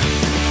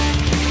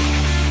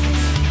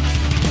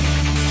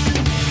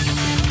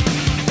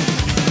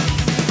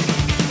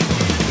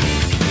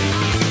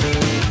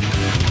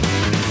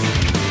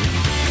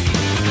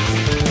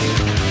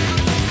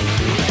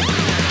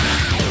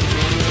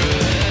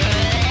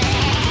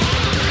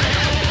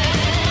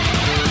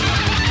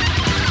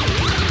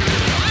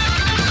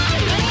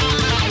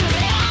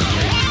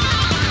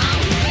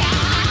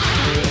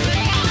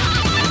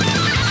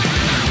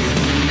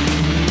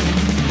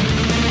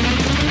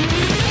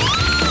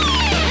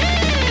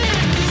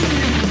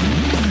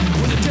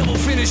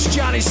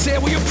 Johnny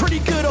said, well, you're pretty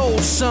good, old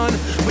son.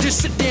 But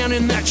just sit down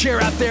in that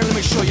chair out there and let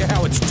me show you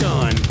how it's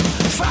done.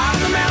 Fire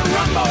in the mountain,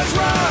 run, boys,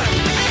 run.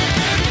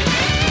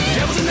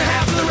 Devil's in the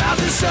house of the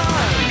rising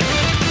sun.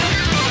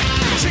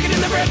 Chicken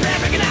in the bread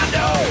pan, making out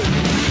dough.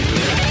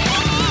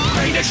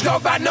 Ain't that you know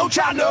about no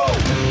child, no.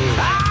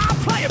 I'll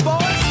play it,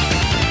 boys.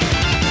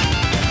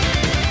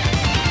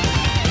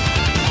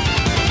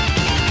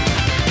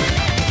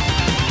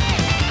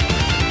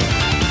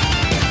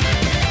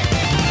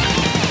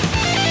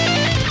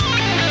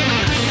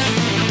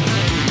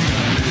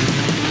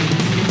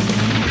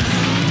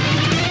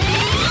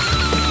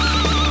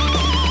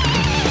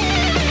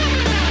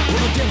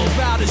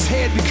 His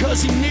head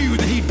because he knew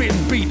that he'd been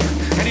beat,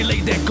 and he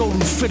laid that golden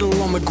fiddle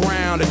on the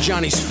ground at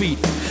Johnny's feet.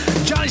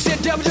 Johnny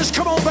said, devil, just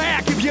come on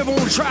back if you ever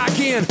want to try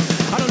again.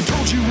 I done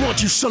told you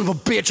once, you son of a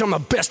bitch, I'm the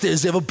best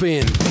there's ever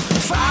been.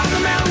 Fire in the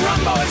mountain, run,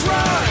 boys,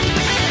 run.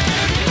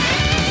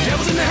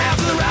 Devil's in the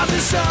house of the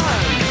rising sun.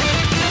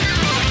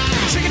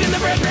 Chicken in the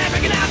bread pan,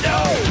 making out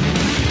dough.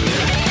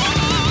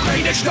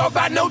 Ain't that you know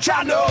about no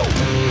child, no.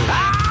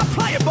 I'll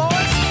play it, boys.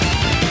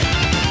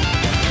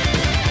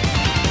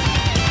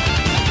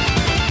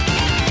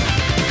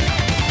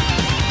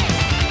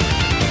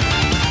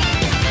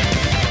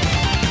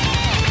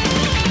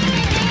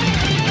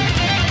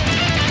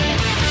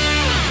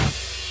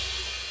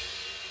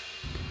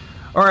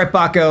 All right,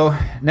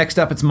 Baco, next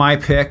up it's my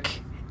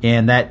pick,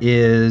 and that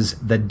is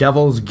The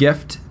Devil's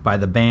Gift by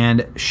the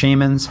band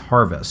Shaman's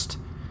Harvest.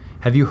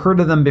 Have you heard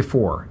of them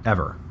before,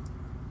 ever?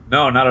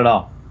 No, not at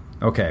all.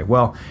 Okay,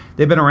 well,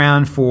 they've been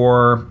around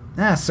for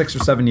 6 or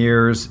 7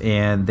 years,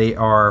 and they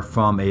are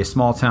from a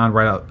small town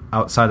right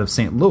outside of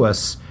St.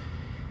 Louis,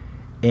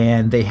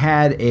 and they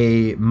had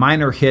a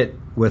minor hit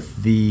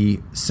with the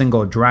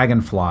single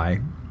Dragonfly.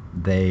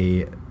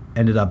 They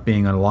ended up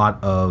being on a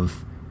lot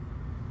of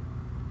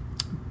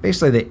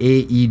basically the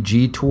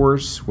AEG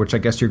tours, which I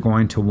guess you're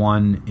going to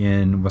one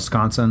in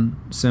Wisconsin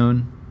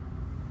soon,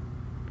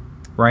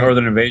 right?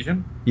 Northern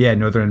Invasion? Yeah,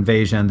 Northern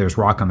Invasion. There's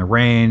Rock on the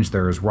Range.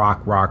 There's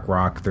Rock.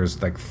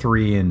 There's like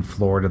 3 in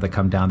Florida that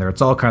come down there.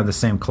 It's all kind of the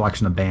same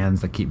collection of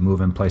bands that keep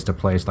moving place to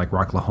place, like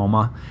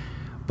Rocklahoma.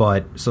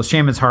 But so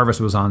Shaman's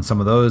Harvest was on some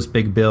of those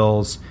big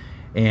bills.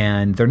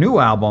 And their new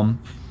album,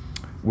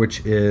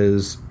 which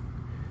is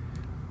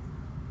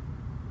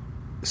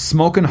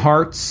Smokin'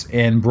 Hearts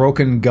and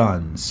Broken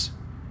Guns.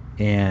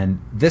 And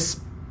this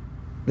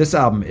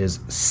album is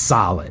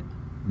solid.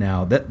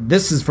 Now,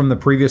 this is from the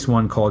previous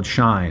one called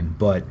Shine,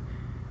 but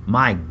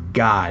my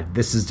God,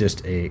 this is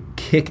just a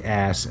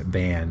kick-ass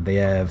band. They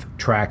have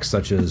tracks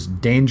such as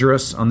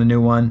Dangerous on the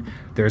new one.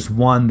 There's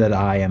one that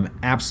I am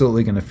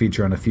absolutely going to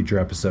feature on a future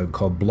episode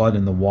called Blood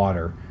in the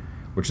Water,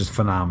 which is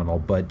phenomenal.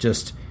 But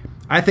just,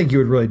 I think you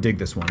would really dig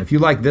this one. If you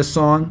like this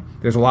song,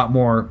 there's a lot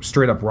more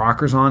straight-up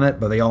rockers on it,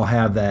 but they all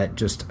have that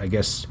just, I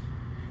guess...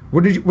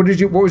 What was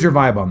your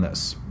vibe on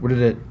this? What did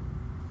it...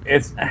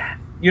 It's,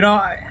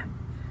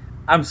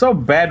 I'm so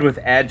bad with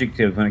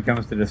adjectives when it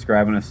comes to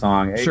describing a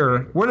song.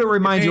 Sure. What did it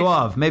remind you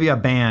of? Maybe a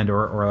band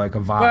or like a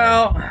vibe?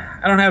 Well,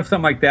 I don't have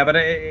something like that, but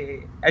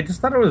I just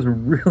thought it was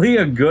really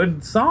a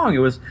good song. It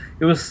was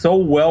so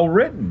well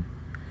written.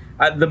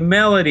 The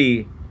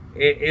melody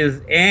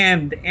is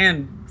and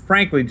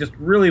frankly just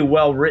really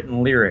well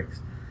written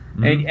lyrics,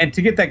 and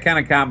to get that kind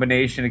of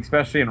combination,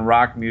 especially in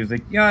rock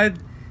music,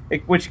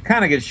 which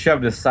kind of gets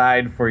shoved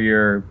aside for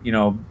your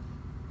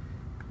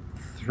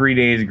 3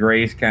 Days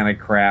Grace kind of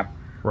crap.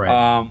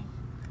 Right.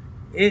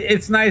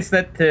 It's nice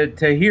that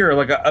to hear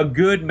like a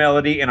good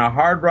melody in a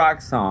hard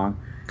rock song.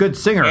 Good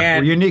singer,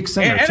 a unique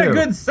singer and too. And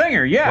a good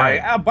singer, yeah.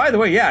 Right. By the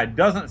way, it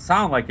doesn't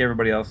sound like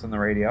everybody else on the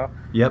radio.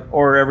 Yep.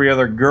 Or every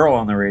other girl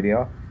on the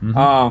radio.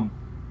 Mm-hmm.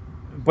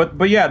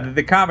 But yeah,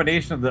 the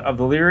combination of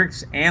the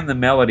lyrics and the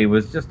melody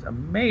was just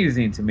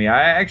amazing to me.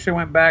 I actually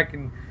went back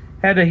and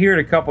had to hear it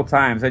a couple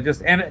times.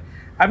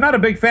 I'm not a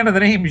big fan of the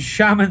name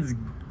Shaman's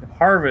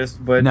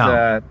Harvest, but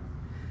no.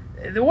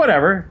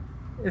 Whatever.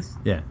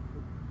 Yeah.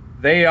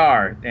 They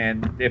are,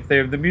 and if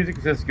the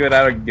music's just good,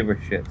 I don't give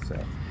a shit. So.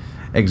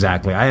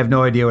 Exactly. I have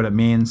no idea what it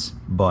means,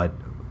 but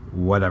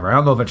whatever. I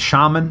don't know if it's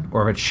shaman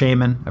or if it's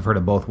shaman. I've heard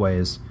it both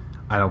ways.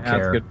 I don't care.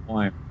 That's a good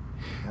point.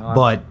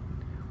 But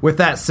with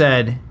that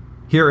said,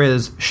 here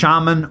is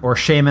Shaman or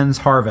Shaman's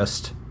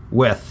Harvest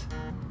with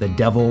The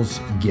Devil's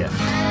Gift.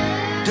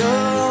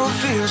 Don't don't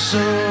feel so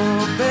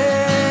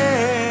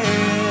bad,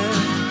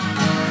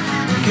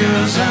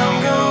 'cause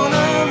I'm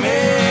gonna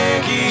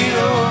make it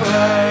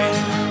alright.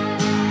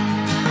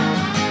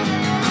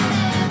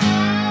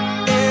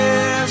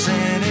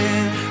 Isn't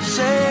it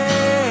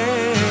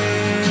sad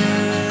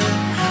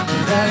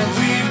that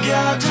we've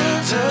got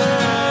to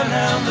turn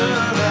out the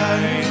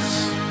lights?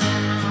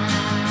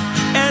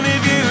 And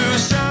if you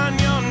sign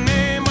your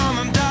name on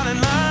the dotted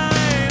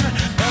line,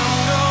 I'm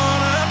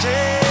gonna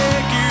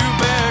take you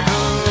back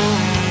home.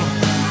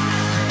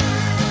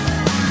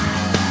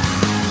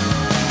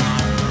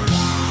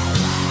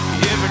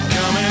 If you're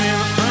coming in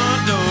the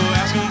front door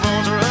asking for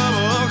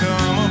trouble,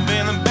 come up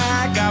in the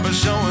back, I'll be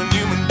showing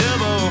you my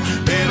double.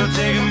 Better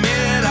take a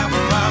minute, I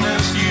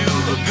promise you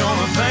are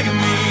gonna thank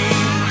me.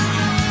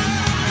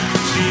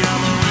 See,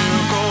 I'm a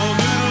real cold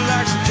dude who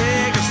likes to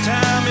take his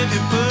time. If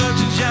you put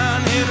your John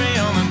Henry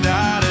on the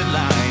dotted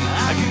line,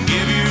 I can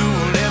give you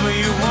whatever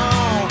you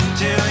want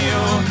till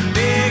you're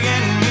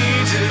begging me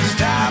to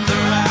stop the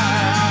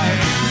ride.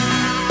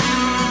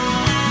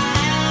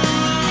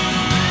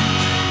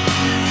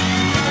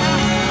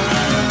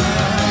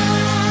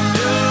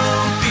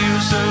 Don't feel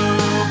so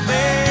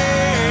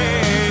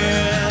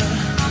bad,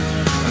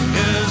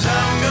 'cause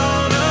I'm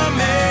gonna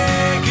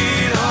make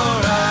it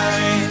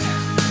alright.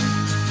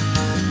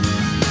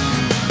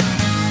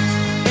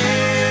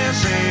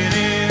 Isn't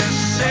it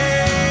sad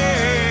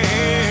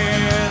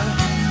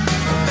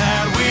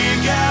that we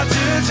got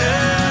to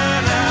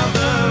turn out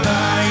the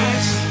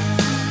lights?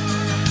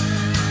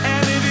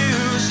 And if you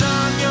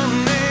sign your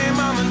name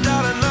on the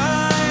dotted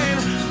line,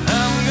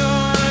 I'm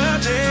gonna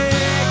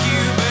take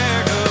you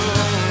back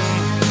home.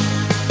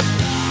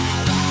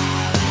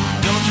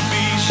 Don't you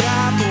be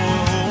shy, boy,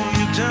 holding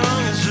your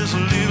tongue. It's just a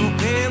little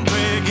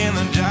pinprick and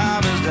the job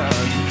is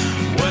done.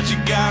 What you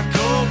got,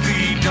 cold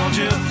feet? Don't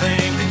you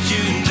think that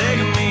you can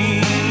take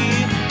me?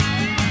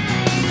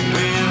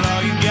 Well,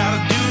 all you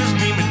gotta do is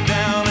meet me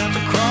down at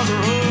the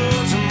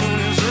crossroads. The moon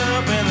is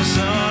up and the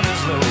sun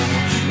is low.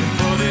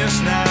 Before this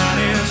night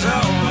is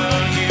over,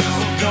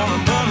 you're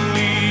gonna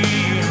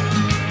believe.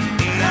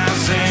 Now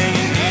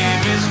singing, hey,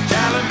 Mr.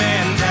 Tally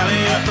Man,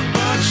 tally up the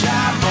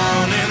buckshot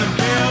bun, and the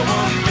bell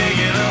won't make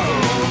it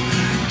whole.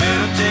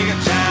 Better take a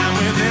time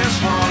with this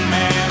one,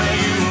 man, or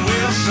you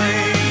will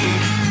see.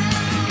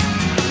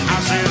 I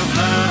say the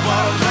flood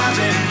waters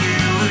rising, you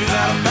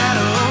without a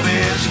battle,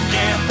 bitch. You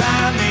can't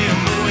find me, I'm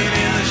moving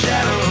in the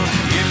shadows.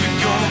 If you're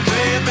gonna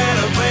play,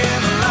 better play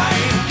in the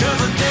light, 'cause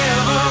the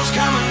devil's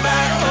coming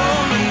back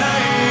home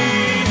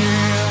tonight.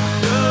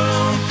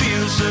 Don't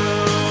feel so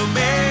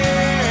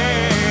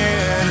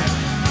bad,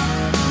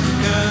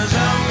 'cause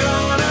I'm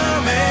gonna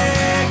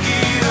make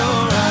it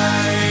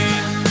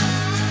alright.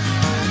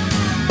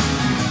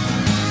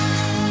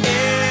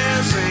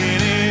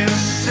 Isn't it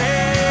sad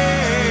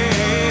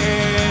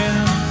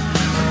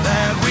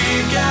that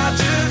we've got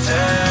to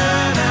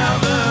turn out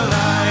the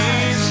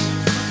lights?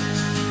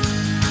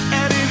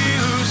 And if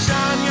you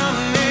sign your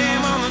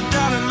name on the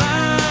dotted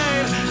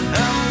line,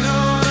 I'm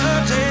gonna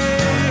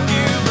take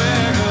you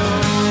back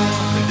home.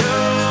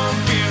 Don't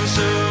feel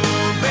so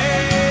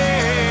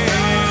bad,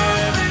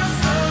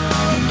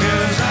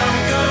 'cause I'm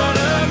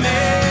gonna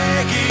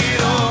make it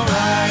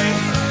alright.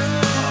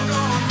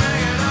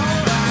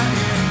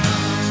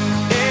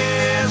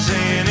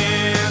 Isn't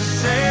it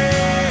sad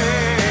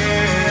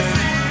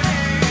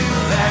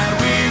that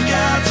we've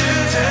got to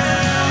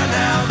turn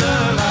out the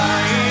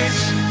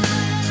lights?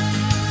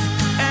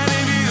 And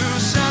if you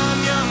sign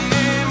your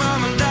name on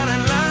the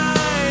dotted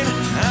line,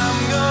 I'm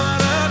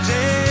gonna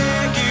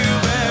take you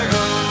back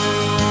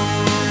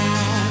home.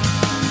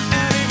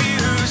 And if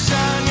you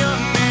sign your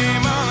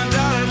name on the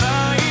dotted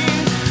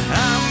line,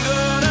 I'm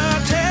gonna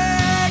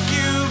take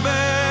you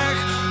back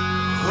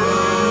home.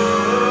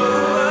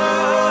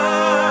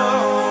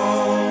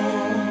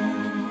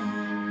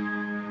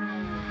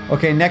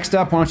 Okay, next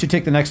up, why don't you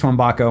take the next one,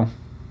 Baco?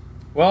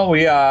 Well,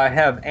 we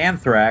have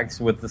Anthrax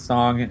with the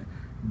song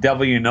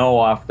Devil You Know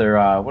off their,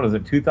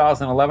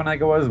 2011, I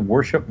think it was,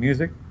 Worship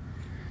Music.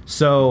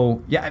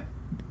 So, yeah,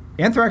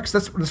 Anthrax,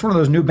 that's one of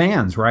those new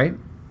bands, right?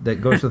 That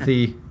goes with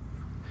the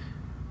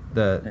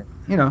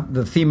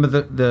theme of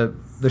the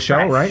show,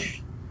 Fresh.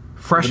 right?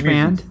 Fresh The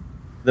band.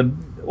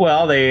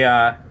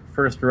 They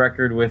first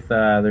record with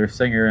their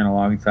singer in a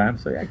long time,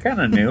 so yeah, kind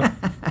of new.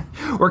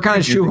 We're kind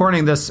of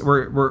shoehorning this.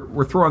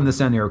 We're throwing this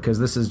in here because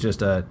this is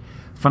just a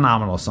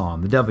phenomenal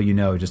song. The Devil You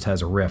Know just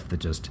has a riff that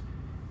just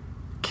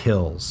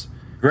kills.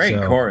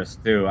 Great chorus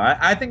too.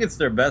 I think it's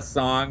their best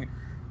song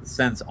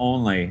since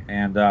Only,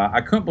 and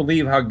I couldn't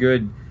believe how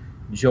good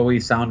Joey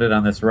sounded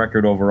on this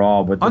record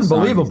overall. But this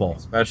unbelievable, song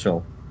is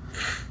special.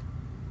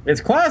 It's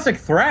classic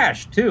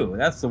thrash too.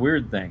 That's the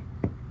weird thing.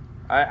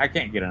 I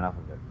can't get enough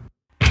of it.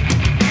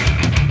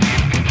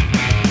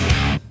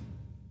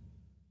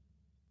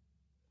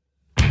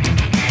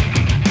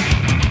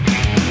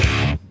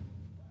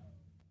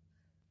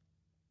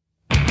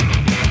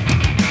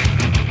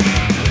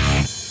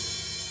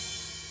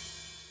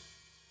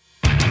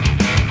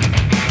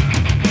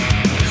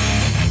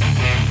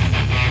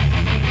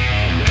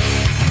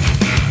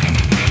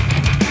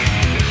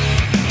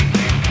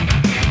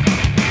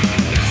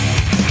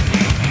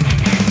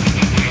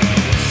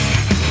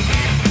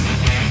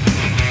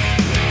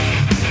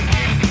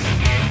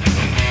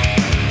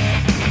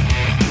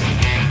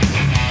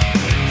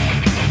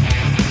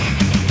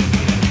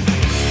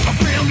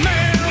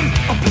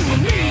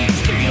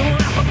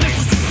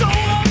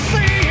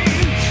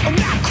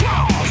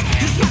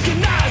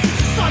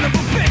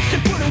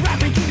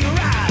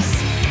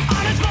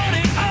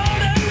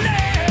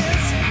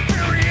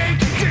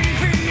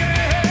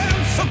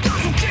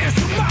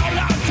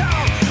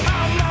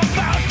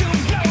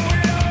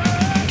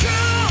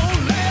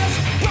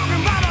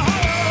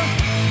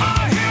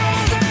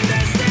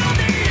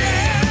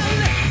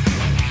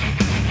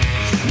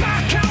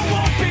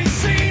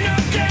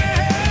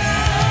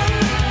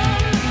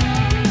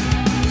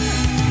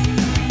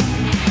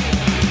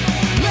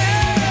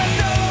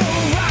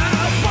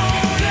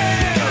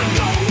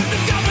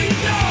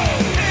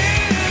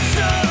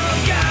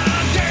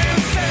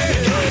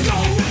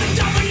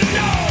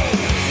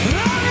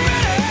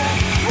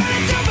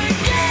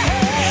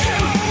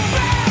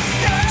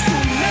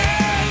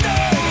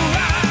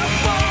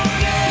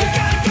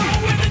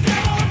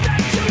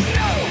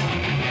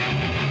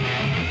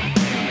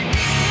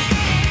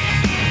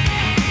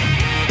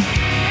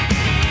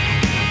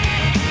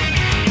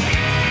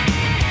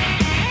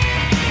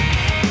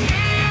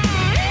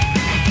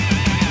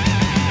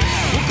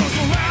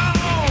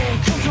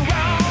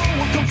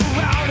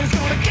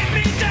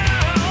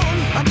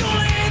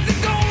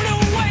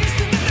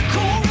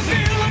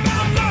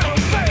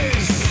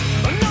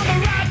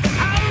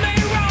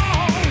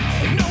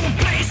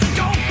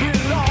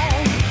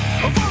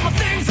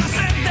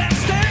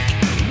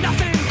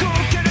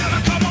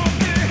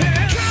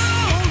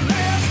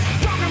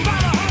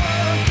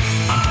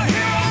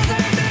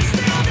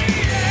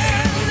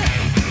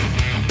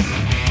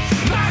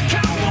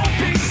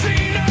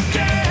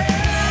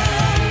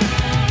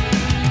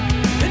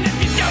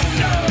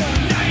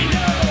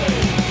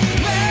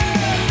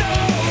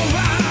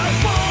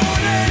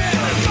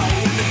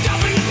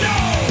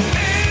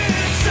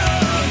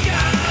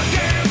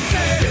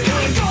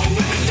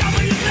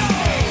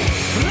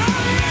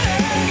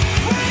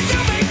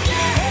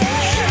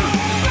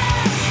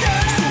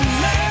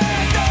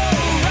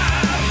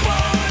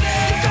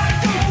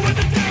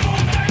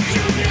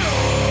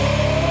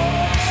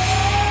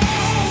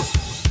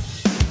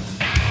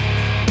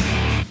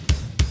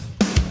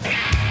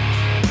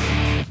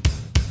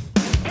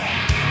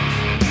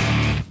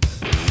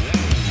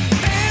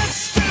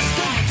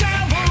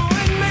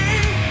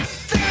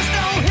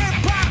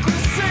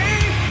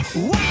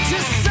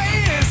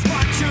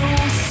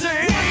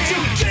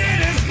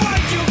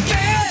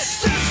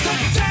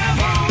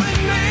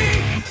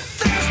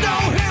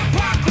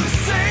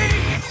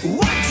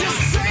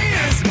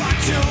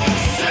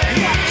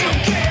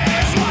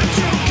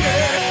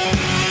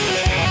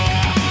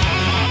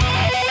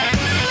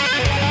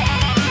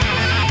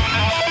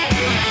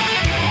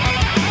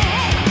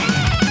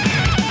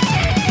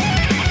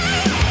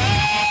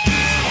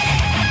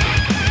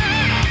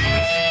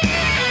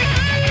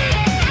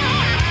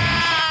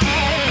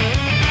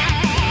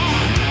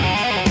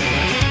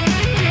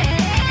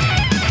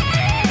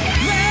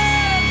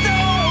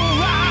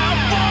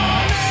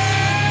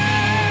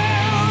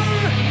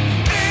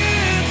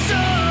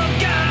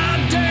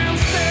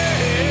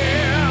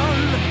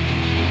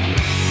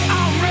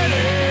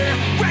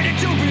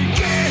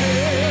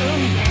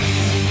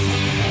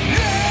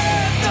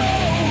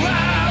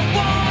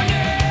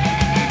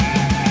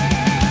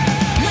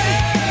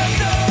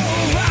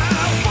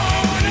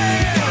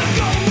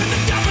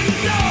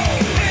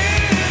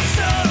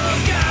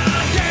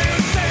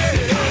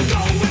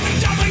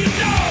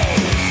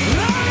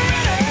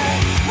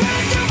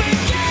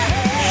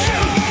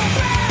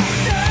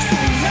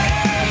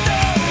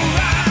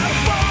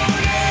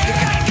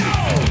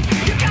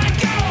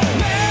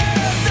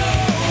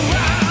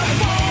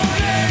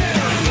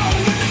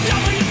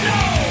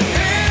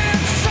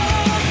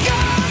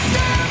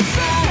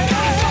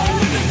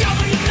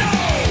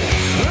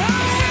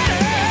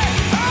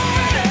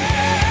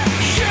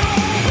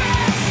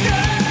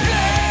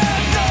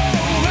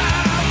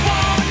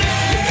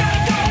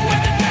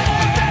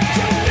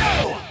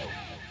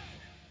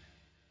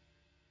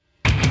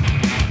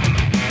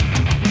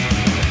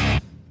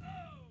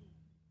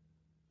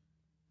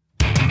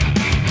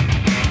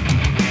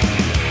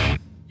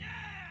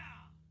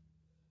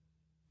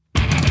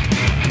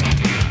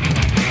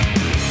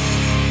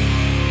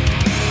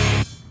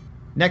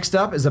 Next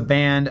up is a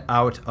band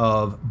out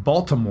of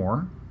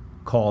Baltimore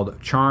called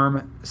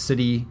Charm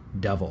City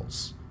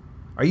Devils.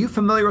 Are you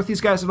familiar with these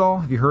guys at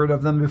all? Have you heard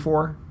of them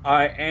before?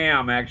 I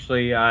am,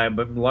 actually,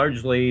 but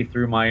largely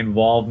through my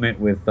involvement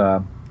with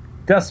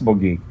Decibel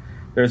Geek.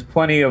 There's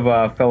plenty of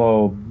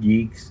fellow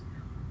geeks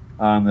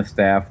on the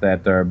staff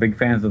that are big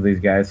fans of these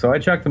guys, so I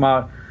checked them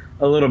out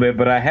a little bit,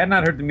 but I had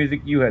not heard the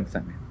music you had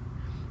sent me.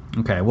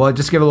 Okay, well,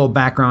 just give a little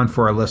background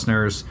for our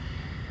listeners.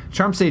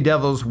 Charm City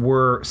Devils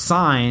were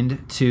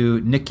signed to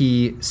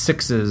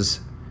MiniKISS's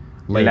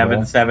label.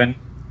 11-7.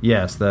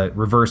 Yes, the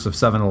reverse of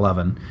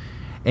 7-Eleven.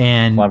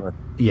 And Clever.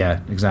 Yeah,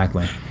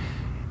 exactly.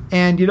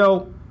 And,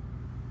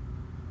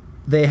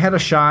 they had a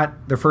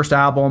shot. Their first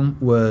album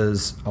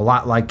was a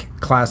lot like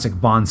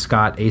classic Bon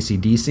Scott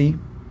AC/DC.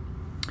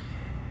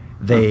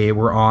 They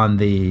were on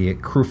the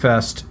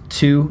Crewfest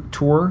 2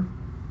 tour,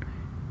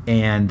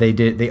 and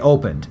they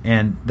opened.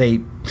 And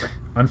they,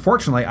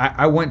 unfortunately,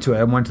 I went to it.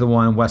 I went to the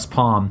one in West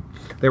Palm.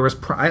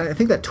 I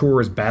think that tour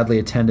was badly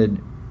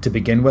attended to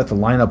begin with. The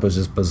lineup was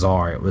just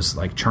bizarre. It was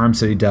like Charm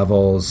City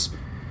Devils,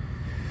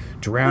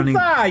 Drowning...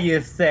 Bizarre,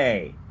 you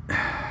say?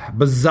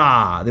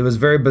 Bizarre. It was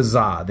very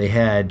bizarre. They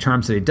had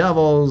Charm City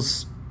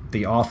Devils,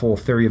 The Awful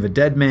Theory of a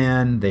Dead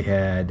Man. They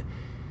had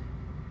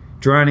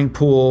Drowning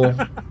Pool.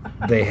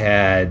 They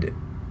had...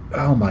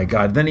 Oh, my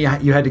God. Then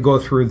you had to go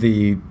through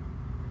the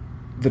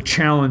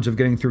challenge of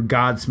getting through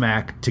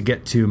Godsmack to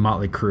get to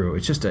Motley Crue.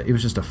 It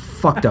was just a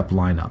fucked up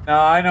lineup. No,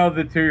 I know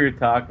the two you're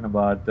talking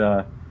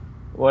about.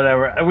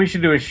 Whatever. We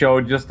should do a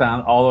show just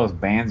on all those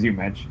bands you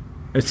mentioned.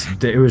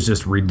 It was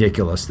just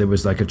ridiculous. There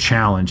was like a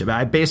challenge.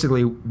 I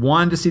basically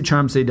wanted to see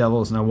Charm City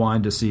Devils and I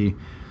wanted to see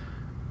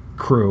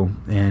Crue,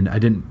 and I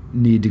didn't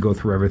need to go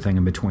through everything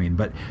in between.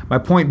 But my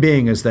point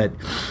being is that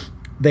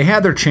they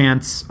had their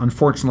chance.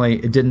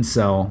 Unfortunately, it didn't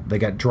sell. They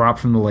got dropped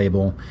from the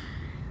label.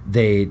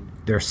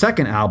 Their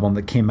second album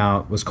that came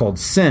out was called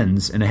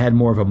Sins, and it had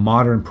more of a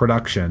modern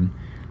production.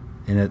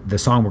 And the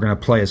song we're going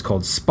to play is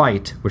called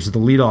Spite, which is the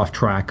lead-off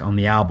track on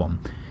the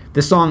album.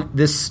 This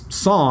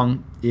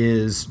song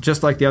is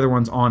just like the other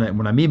ones on it. And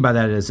what I mean by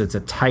that is it's a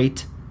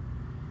tight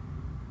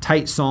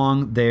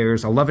song.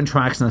 There's 11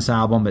 tracks on this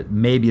album. It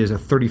maybe is a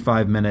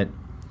 35-minute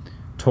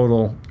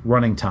total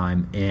running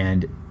time,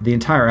 and the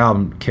entire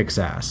album kicks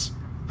ass.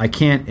 I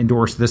can't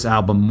endorse this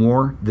album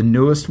more. The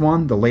newest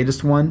one, the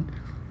latest one,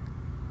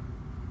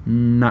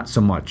 not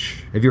so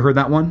much. Have you heard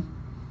that one?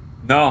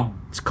 No.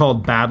 It's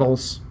called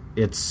Battles.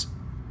 It's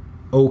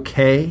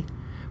okay,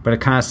 but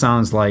it kind of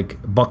sounds like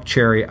Buck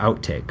Cherry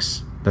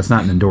outtakes. That's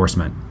not an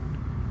endorsement.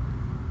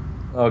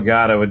 Oh,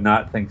 God, I would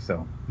not think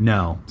so.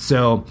 No.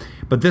 So,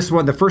 but this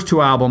one, the first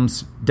two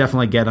albums,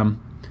 definitely get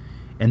them.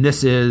 And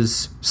this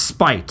is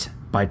Spite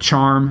by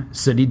Charm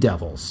City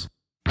Devils.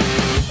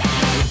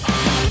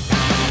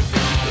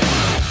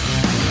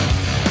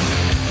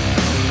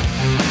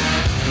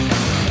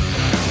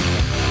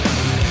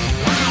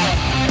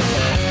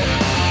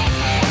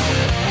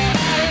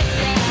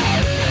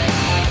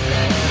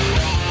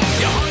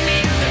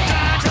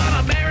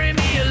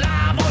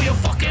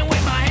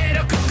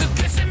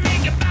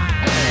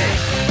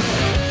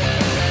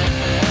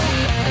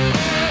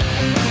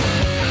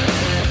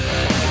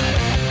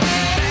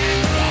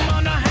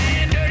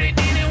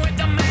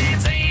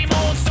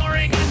 Story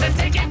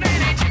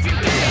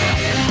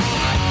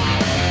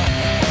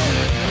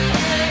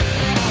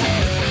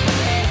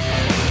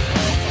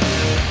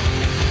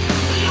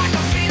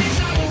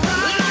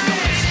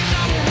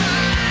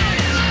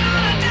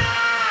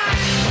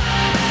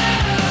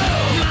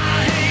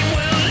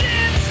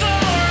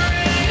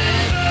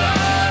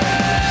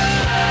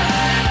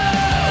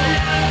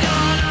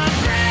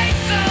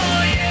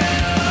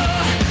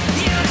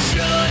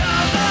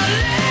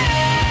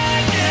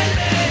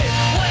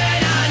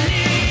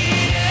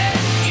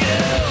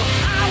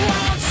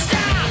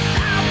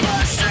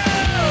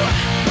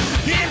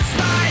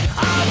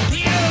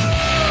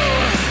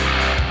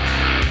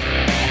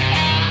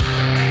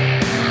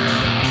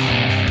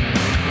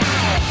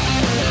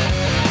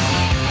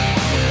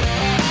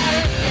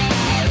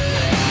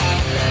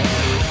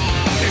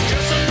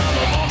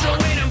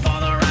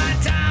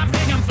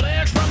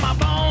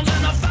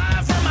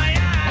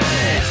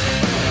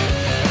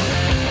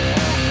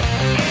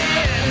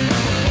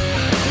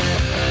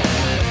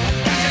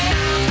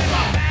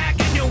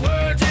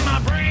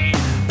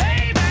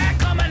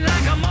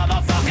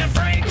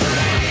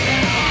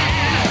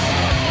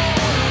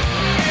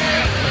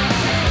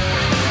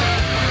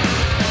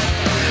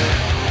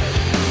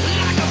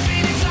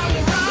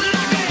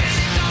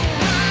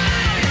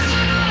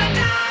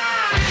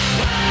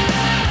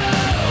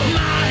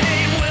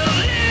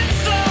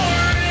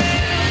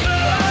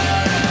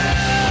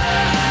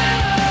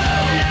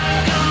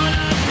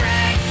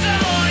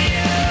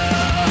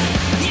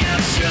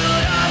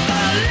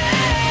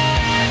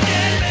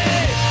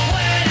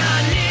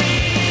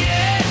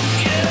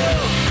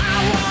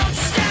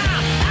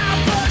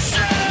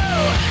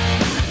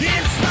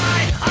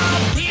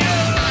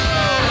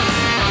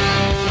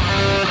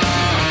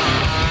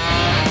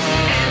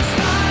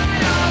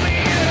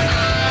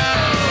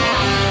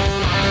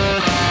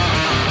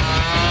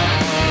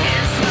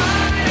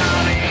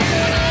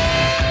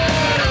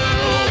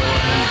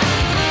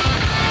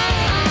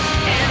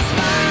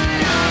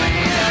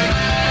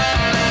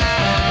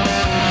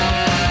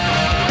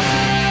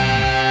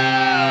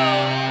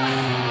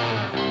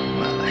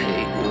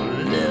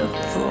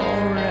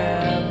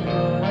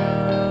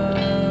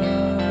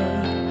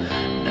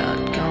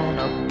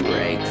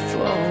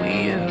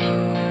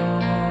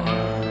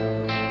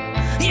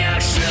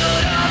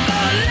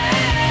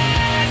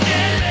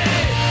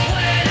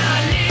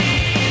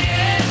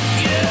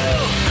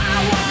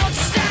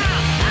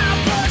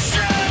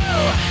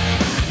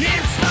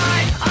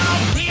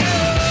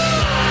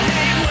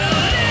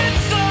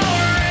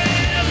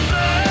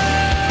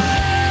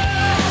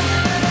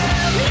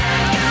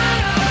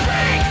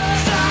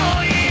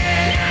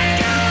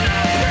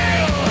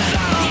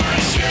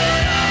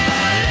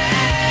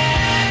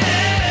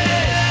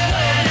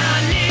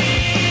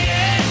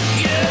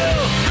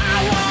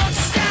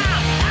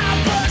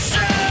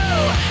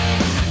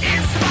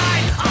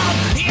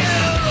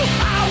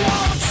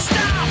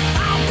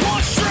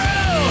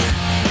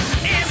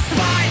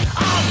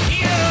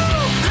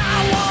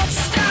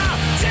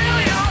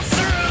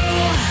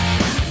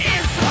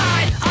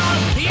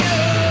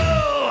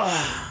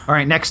All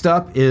right, next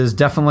up is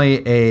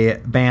definitely a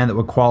band that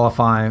would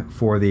qualify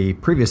for the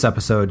previous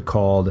episode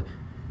called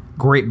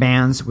Great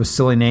Bands with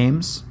Silly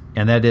Names,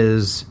 and that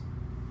is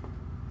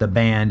the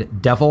band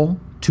Devil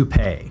to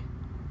Pay.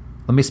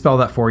 Let me spell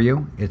that for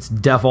you. It's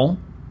Devil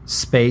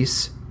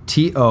space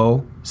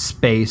T-O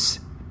space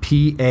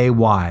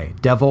P-A-Y.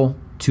 Devil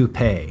to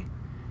Pay.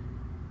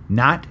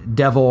 Not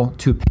Devil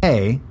to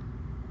Pay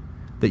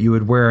that you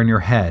would wear on your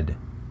head.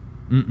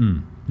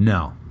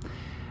 No.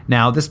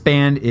 Now, this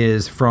band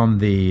is from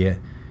the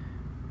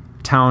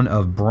town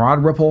of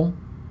Broad Ripple,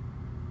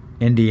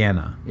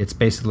 Indiana. It's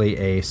basically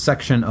a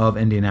section of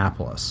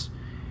Indianapolis.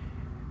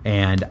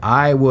 And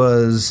I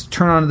was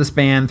turned on to this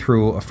band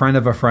through a friend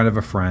of a friend of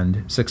a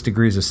friend, 6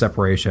 Degrees of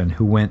Separation,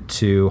 who went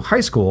to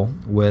high school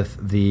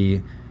with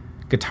the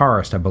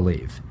guitarist, I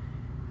believe.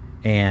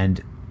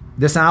 And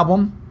this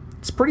album,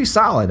 it's pretty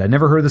solid. I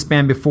never heard this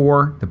band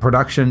before. The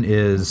production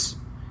is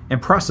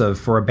impressive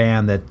for a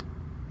band that,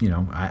 you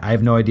know, I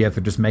have no idea if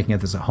they're just making it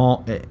this at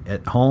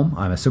home.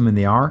 I'm assuming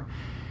they are.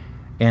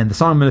 And the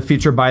song I'm going to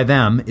feature by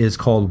them is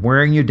called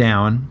Wearing You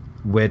Down,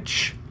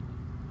 which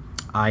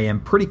I am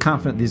pretty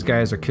confident these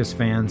guys are Kiss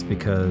fans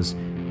because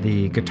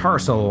the guitar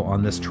solo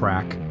on this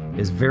track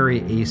is very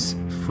Ace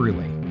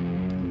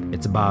Frehley.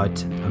 It's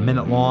about a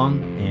minute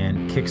long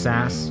and kicks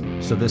ass.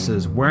 So this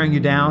is Wearing You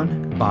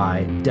Down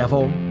by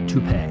Devil to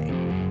Pay.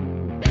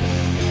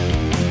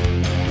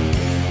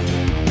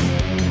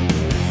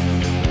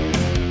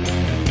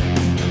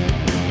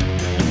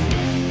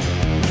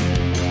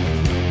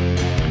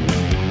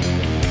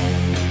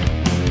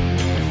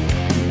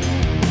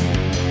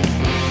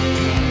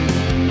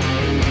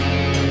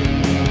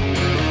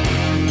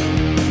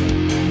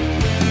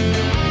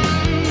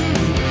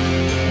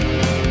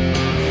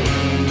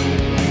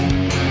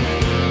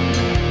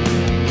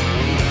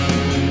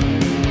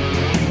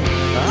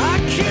 I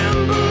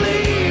can't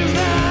believe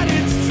that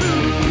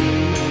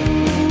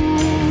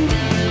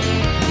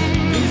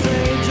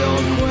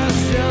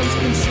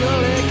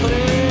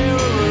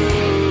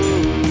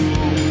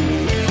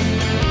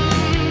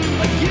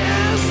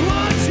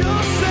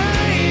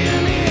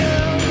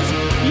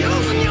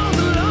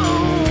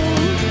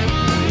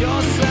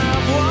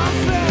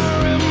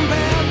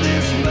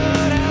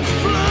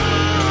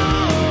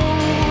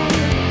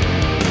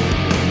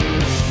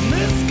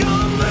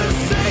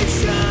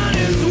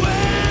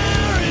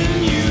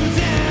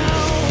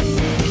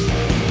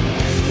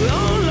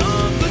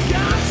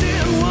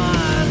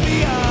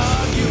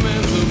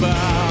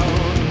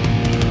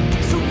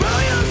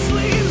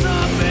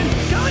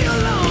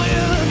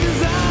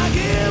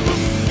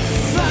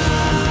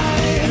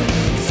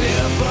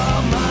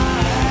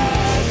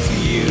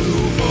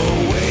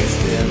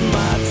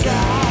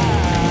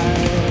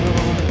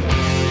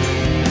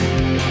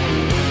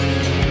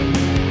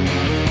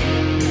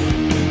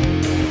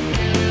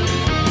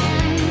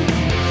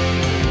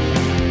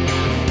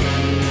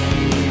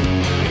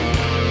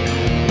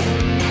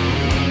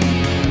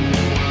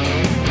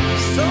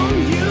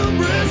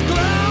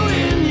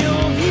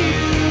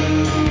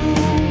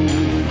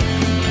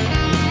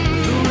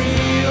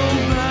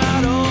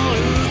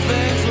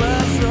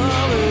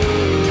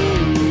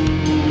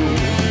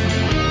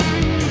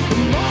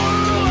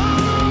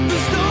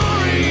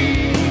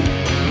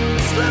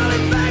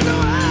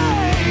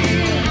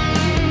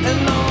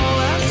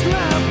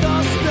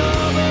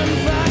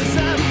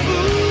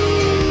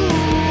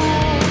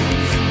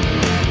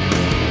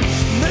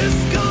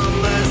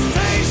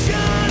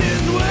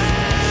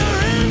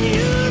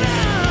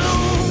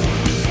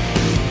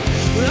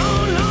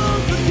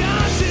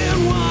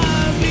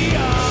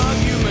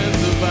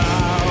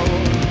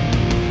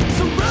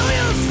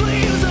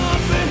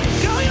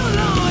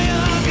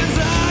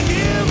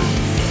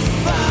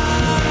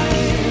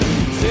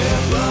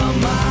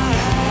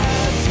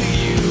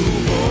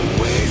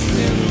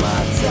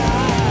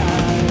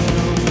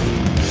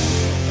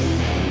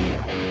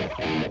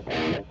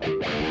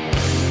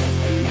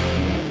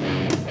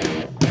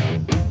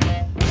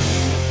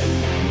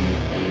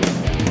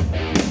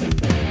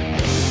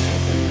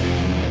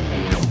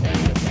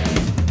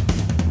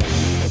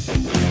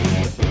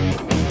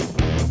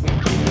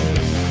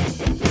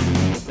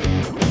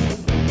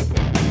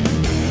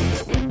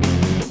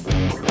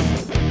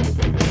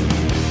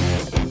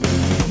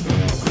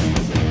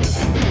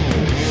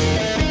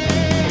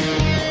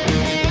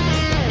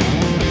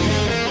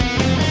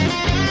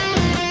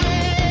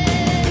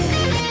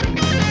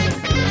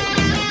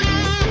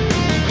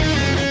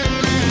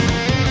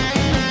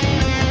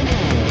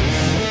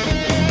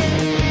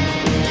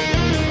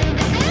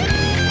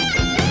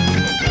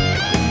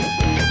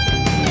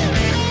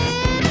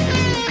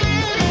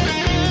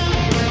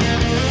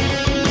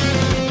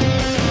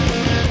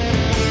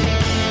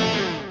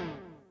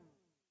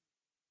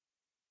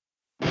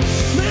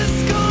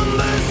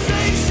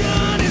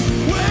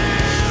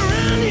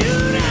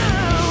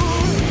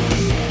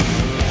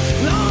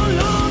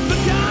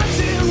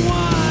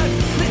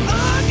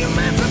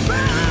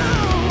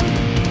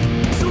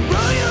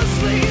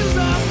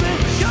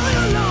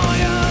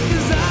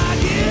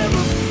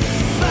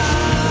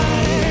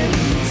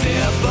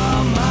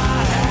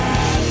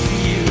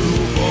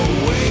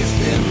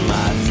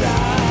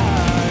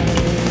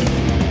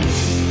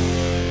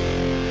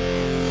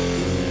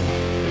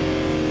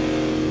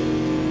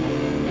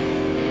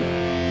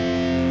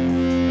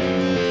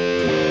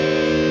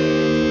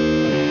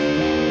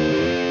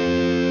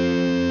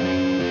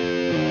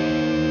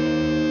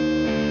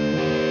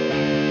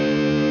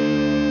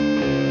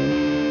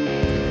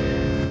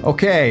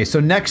Okay, so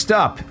next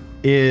up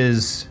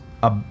is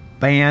a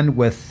band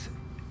with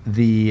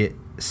the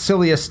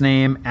silliest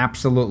name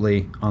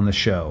absolutely on the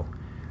show.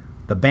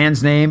 The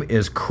band's name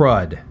is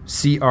Crud.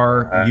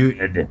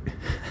 C-R-U-D.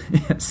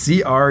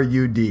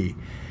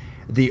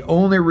 The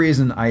only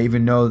reason I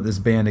even know that this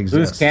band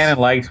exists. Loose Cannon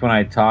likes when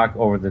I talk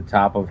over the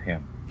top of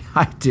him.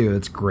 I do.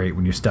 It's great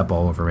when you step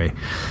all over me.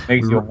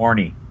 Makes you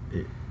horny.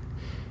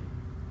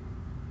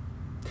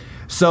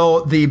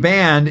 So the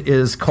band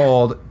is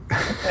called...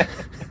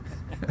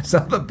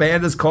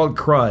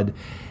 Crud.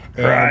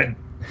 Crud.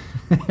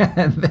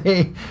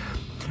 And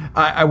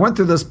I went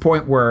through this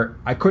point where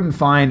I couldn't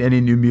find any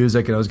new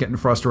music and I was getting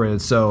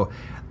frustrated. So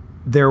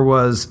there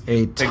was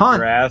a ton. Big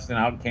grass and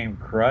out came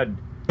Crud.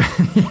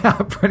 Yeah,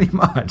 pretty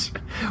much.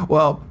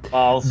 Well,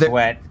 all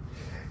sweat.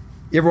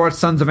 You ever watch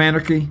Sons of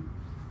Anarchy?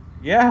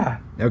 Yeah.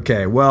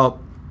 Okay.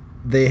 Well,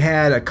 they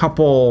had a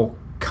couple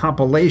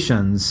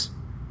compilations,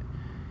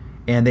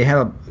 and they had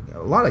a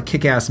lot of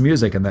kick-ass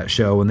music in that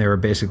show when they were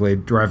basically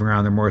driving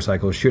around their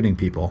motorcycles shooting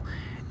people,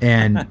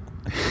 and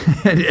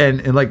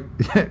and like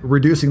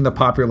reducing the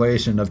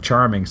population of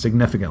Charming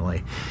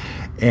significantly,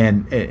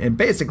 and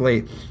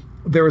basically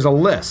there was a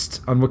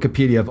list on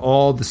Wikipedia of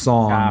all the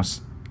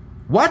songs.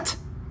 What?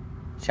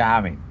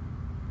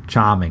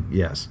 Charming,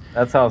 yes.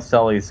 That's how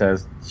Sully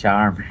says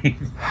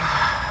charming.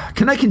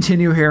 Can I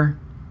continue here?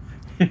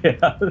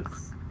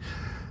 Yes.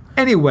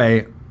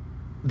 Anyway,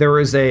 there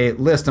is a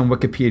list on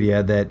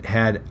Wikipedia that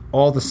had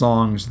all the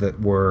songs that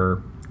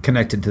were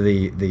connected to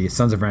the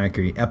Sons of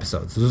Anarchy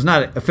episodes. This was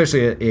not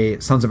officially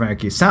a Sons of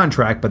Anarchy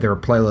soundtrack, but there were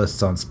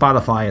playlists on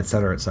Spotify,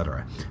 etc.,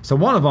 etc. So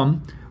one of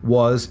them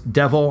was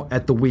Devil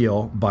at the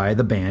Wheel by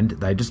the band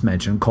that I just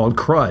mentioned called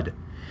Crud.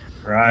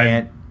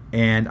 Right.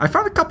 And I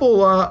found a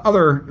couple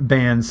other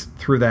bands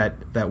through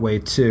that way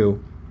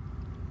too.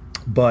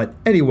 But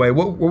anyway,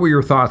 what were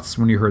your thoughts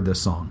when you heard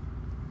this song?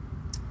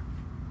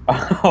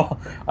 Oh,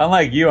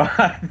 unlike you,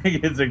 I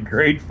think it's a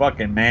great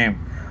fucking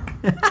name.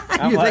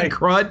 You like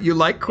Crud? You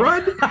like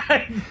Crud?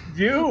 I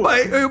do.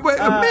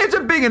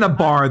 Imagine being in a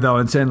bar though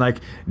and saying like,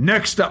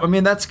 next up. I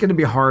mean, that's going to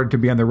be hard to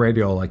be on the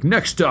radio. Like,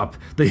 next up,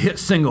 the hit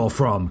single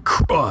from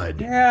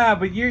Crud. Yeah,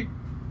 but you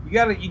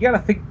gotta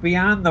think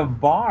beyond the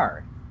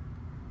bar.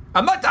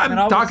 I'm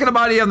talking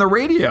about it on the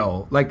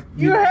radio. Like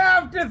you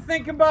have to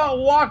think about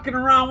walking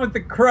around with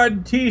the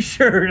Crud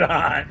T-shirt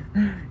on,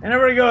 and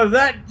everybody goes,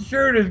 "That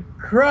shirt is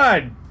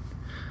Crud,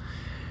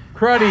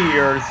 Cruddy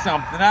or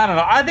something." I don't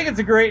know. I think it's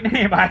a great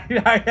name. I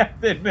have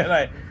to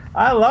admit,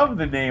 I love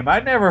the name.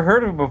 I'd never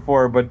heard of him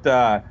before, but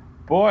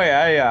boy,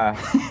 I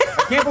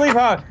can't believe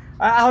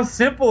how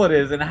simple it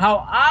is and how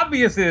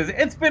obvious it is.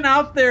 It's been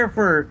out there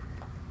for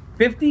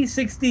 50,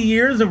 60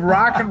 years of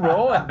rock and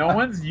roll, and no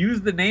one's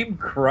used the name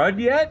Crud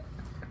yet?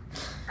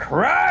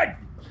 Crud!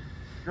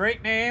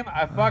 Great name.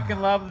 I fucking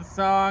love the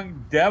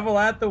song Devil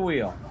at the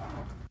Wheel.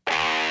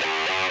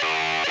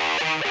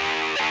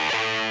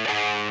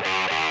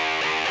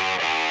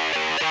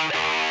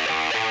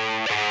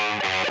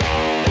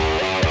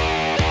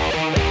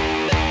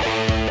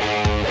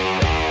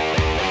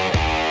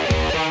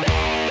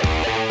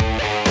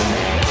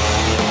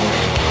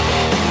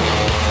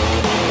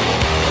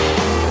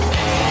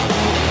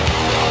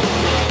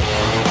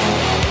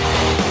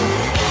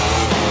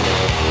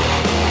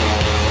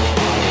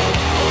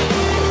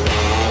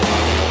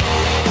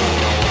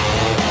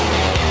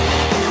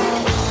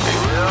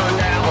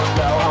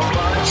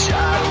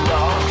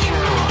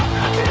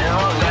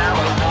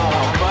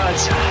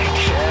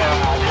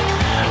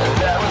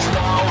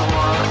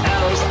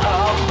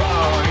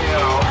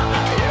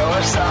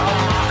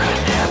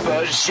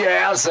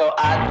 Yeah, so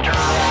I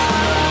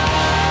try.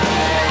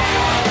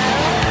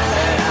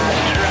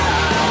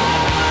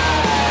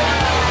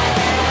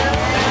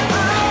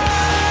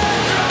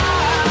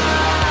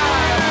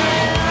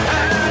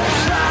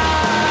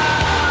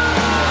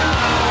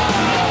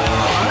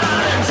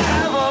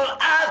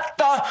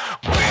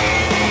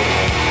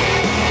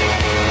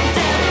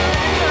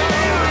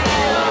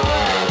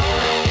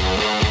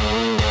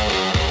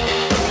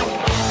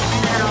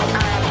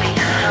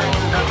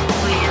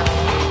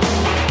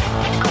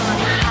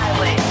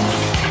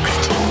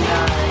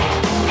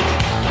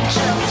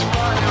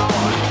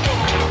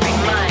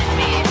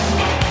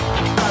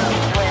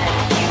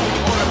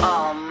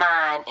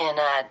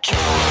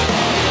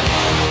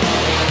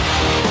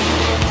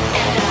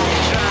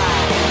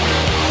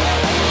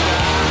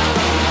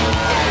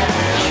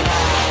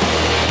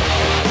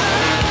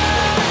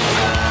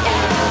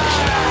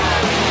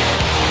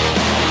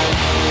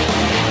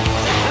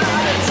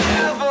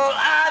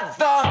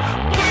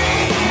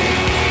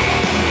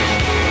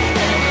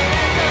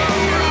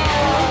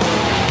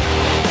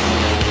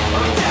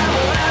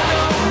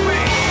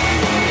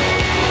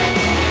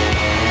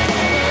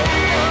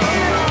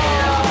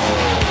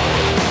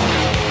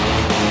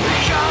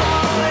 Come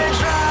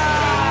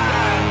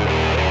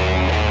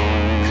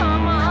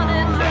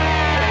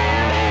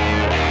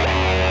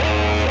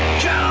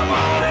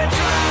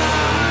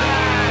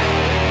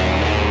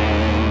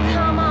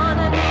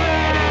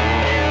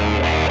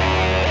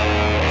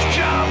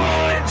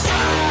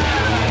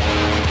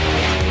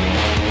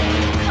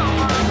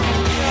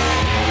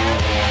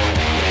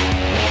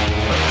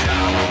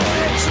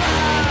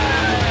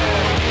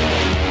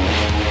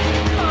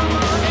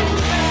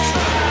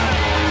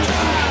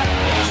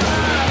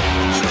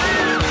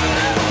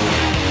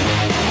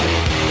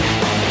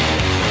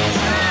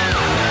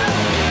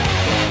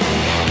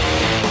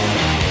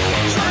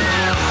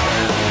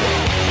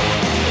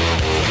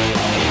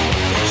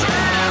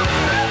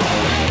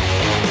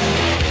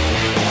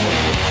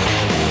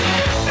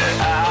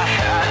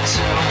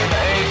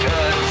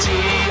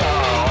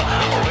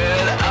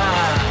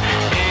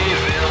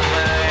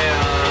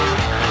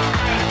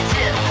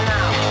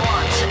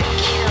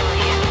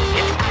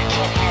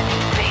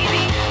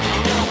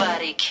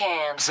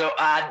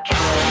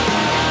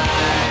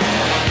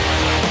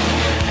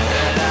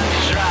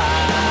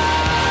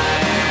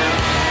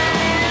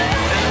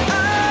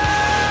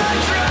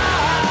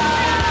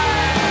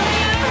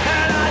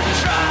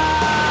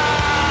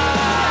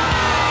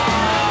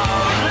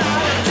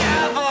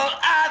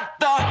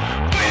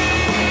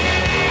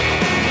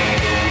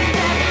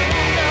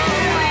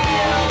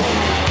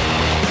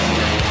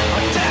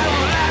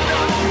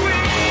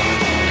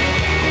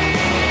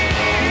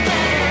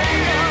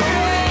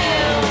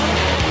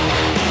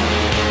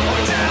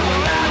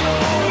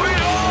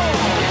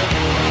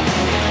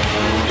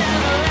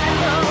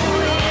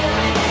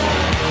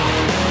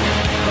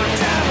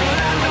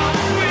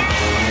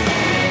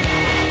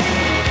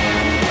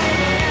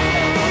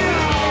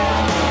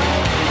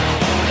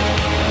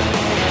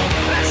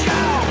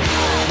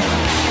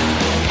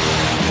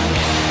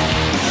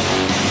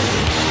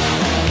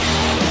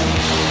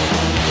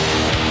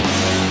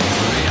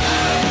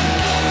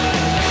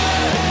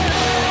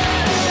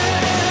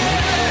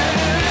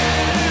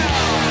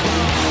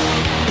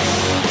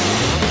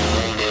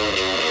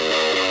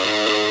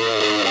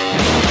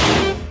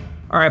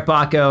All right,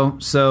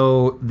 Baco.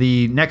 So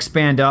the next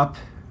band up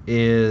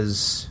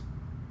is...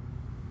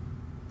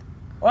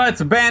 Well,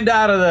 it's a band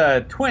out of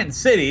the Twin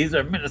Cities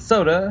of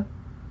Minnesota,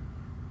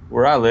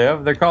 where I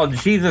live. They're called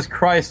Jesus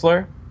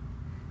Chrysler.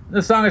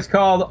 The song is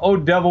called Oh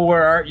Devil,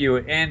 Where Art You?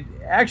 And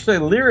actually,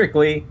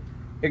 lyrically,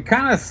 it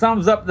kind of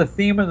sums up the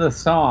theme of the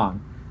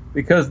song,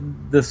 because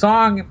the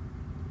song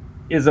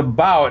is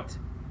about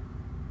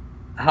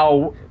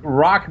how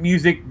rock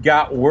music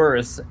got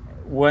worse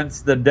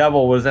once the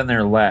devil was in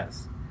there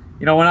less.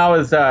 You know, when I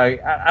was, I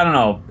don't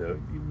know,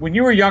 when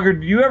you were younger,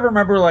 do you ever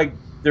remember, like,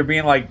 there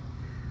being, like,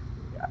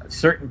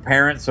 certain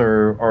parents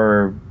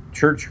or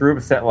church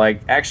groups that,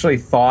 like, actually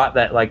thought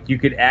that, like, you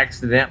could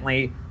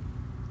accidentally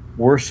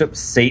worship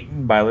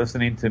Satan by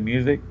listening to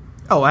music?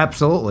 Oh,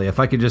 absolutely. If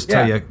I could just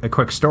tell you a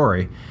quick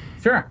story.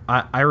 Sure.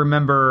 I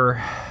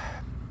remember,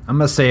 I'm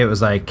going to say it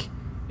was, like,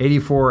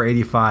 84 or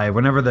 85,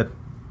 whenever the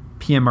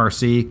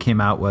PMRC came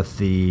out with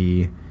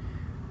the...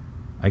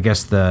 I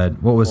guess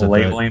what was it?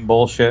 Labeling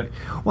bullshit.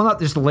 Well, not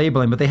just the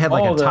labeling, but they had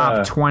like the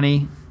top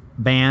 20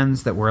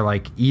 bands that were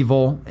like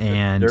evil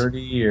and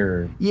dirty,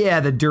 or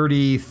the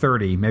Dirty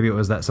 30. Maybe it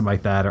was that, something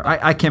like that, or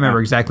I can't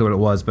remember exactly what it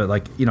was, but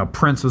like, you know,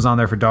 Prince was on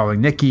there for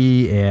Darling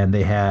Nikki, and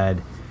they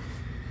had,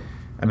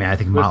 I mean, I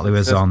think Motley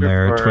was on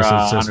there,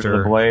 Twisted Sister,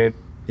 Under the Blade,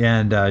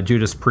 and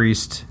Judas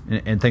Priest,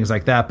 and things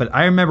like that. But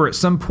I remember at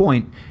some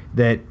point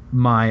that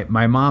my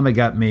mom had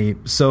got me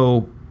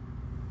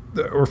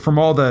or from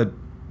all the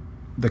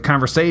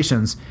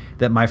conversations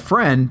that my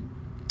friend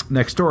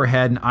next door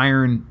had an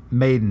Iron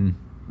Maiden,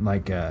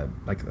 like a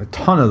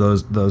ton of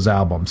those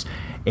albums,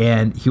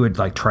 and he would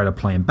like try to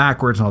play them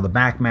backwards and all the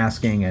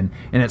backmasking,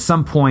 and at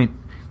some point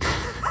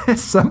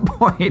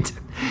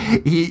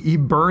he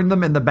burned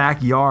them in the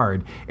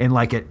backyard, and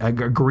like a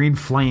green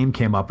flame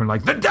came up and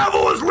like, the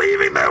devil is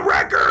leaving the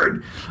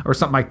record or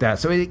something like that.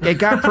 So it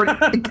got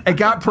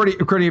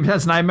pretty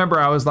intense. And I remember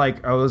I was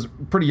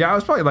pretty young. I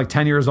was probably like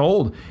 10 years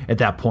old at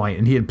that point,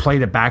 and he had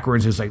played it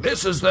backwards. He was like,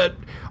 this is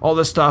all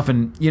this stuff,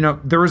 and you know,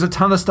 there was a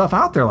ton of stuff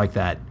out there like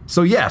that.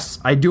 So yes,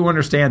 I do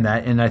understand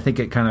that, and I think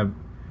it kind of,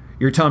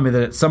 you're telling me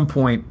that at some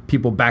point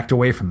people backed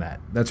away from that.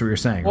 That's what you're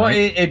saying, well,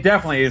 right? It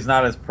definitely is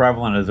not as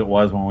prevalent as it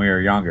was when we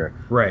were younger.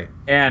 Right.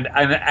 And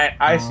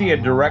I see a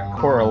direct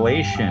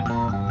correlation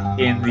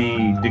in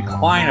the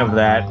decline of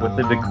that with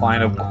the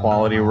decline of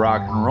quality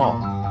rock and roll.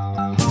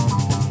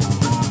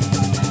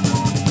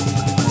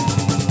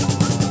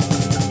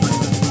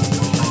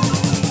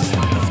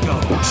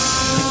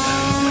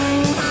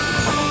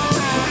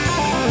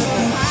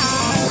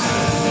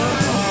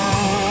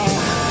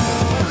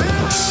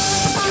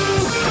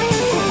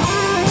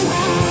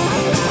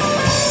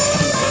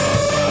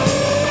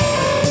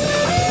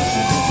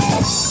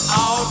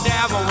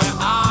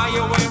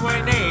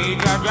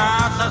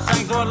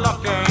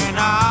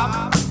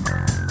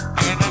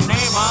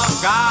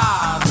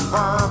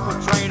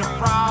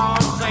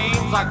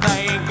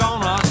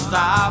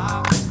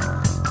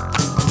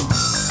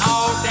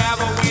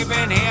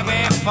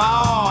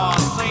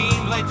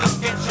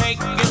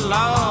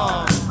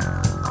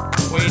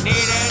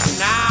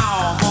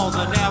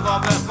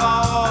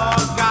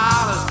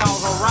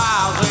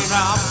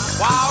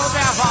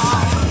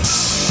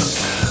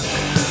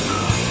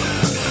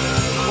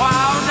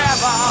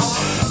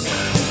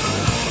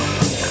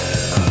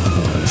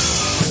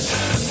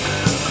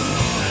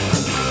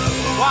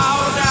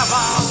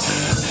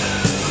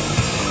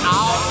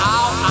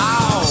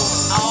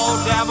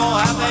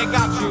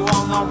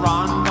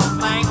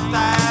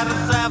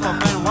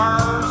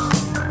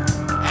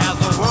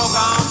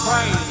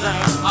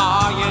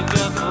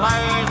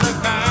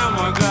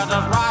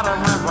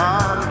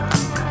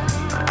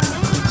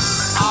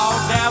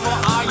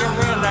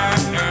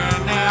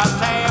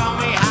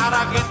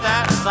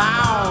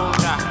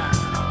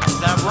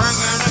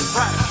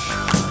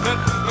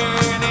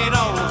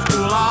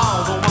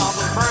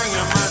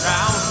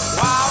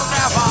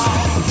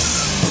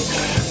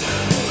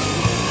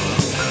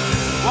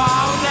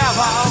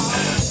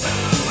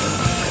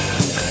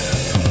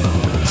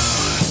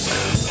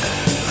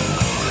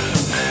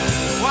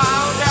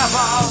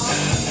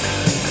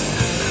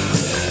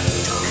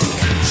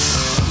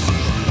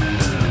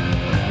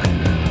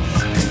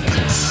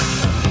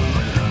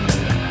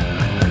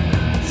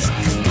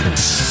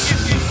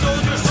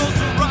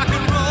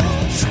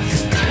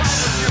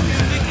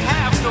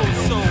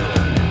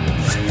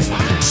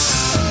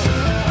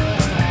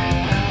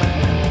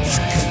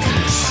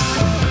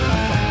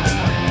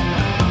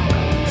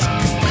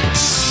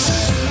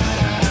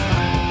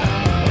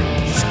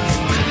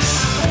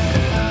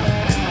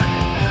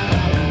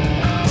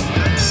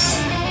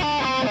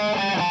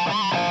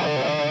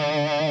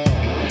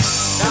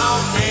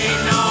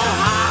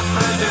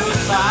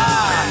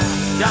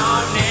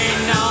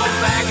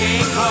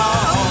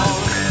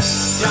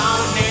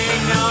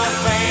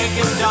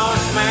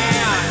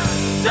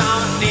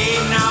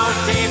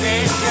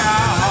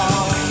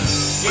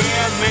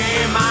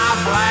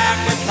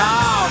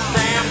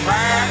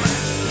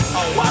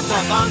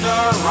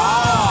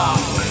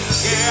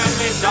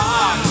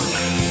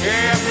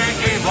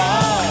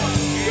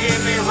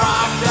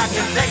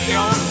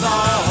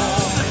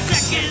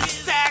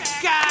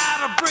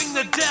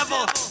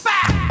 devil.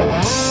 Back!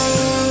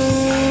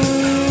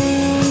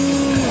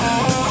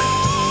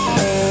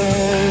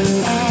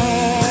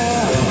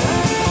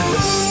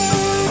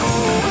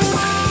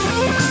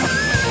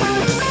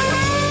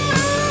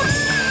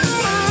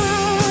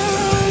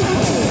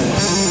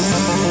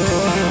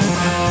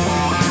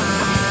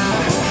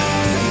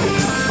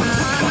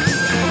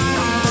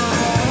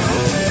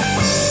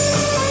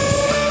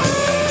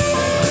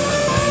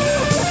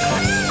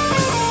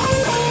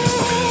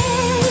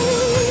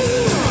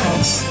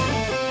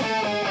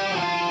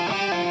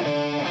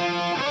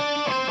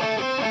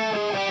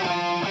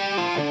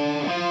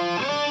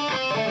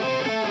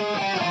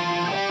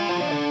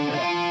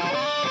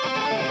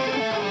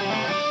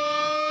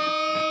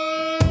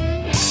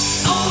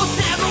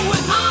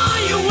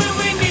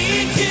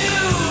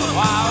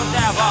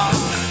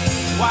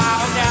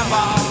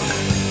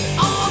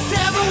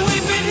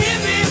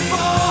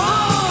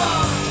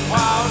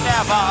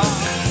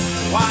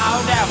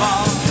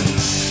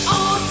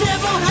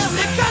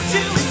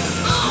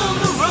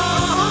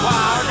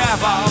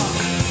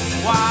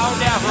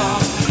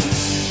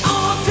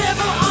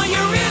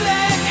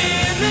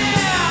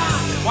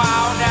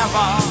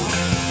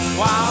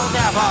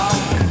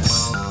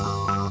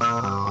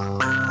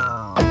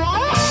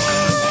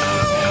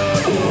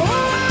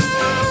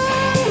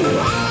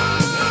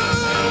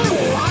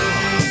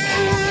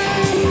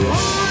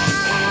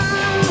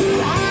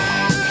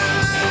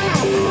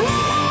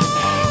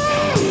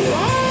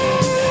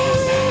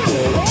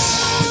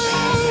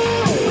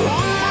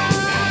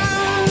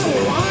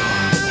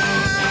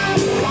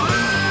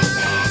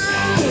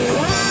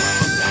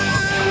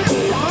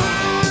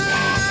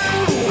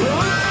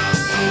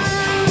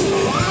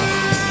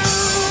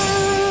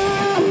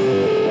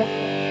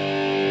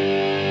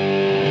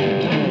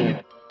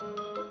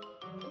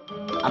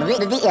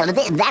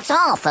 That's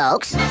all,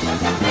 folks.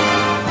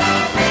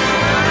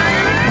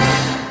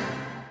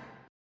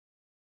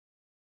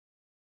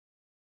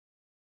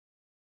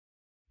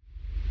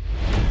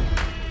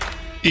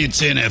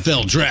 It's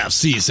NFL draft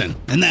season,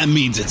 and that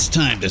means it's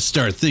time to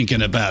start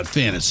thinking about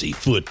fantasy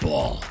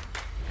football.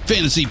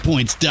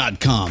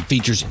 FantasyPoints.com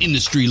features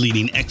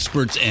industry-leading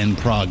experts and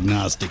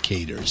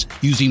prognosticators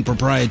using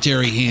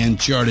proprietary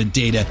hand-charted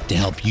data to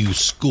help you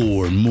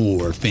score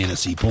more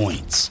fantasy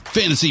points.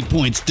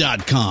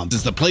 FantasyPoints.com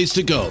is the place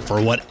to go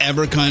for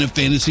whatever kind of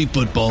fantasy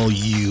football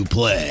you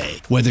play.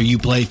 Whether you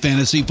play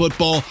fantasy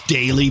football,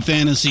 daily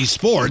fantasy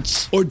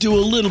sports, or do a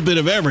little bit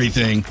of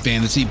everything,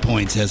 Fantasy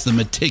Points has the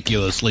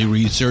meticulously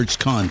researched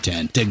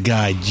content to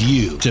guide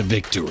you to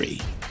victory.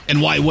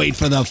 And why wait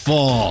for the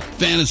fall?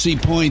 Fantasy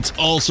Points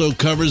also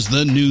covers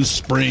the new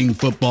spring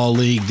football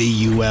league,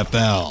 the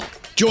UFL.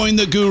 Join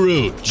the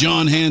guru,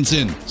 John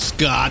Hansen,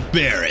 Scott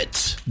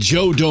Barrett,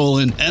 Joe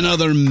Dolan, and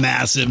other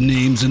massive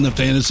names in the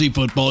fantasy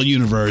football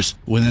universe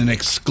with an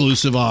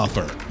exclusive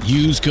offer.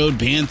 Use code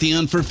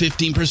Pantheon for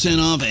 15%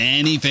 off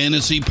any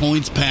Fantasy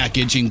Points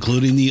package,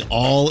 including the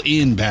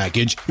all-in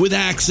package, with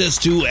access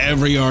to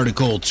every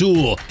article,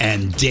 tool,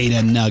 and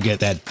data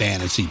nugget that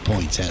Fantasy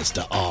Points has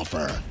to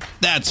offer.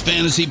 That's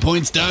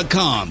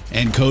FantasyPoints.com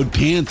and code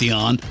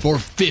Pantheon for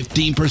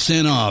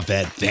 15% off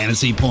at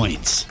Fantasy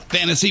Points.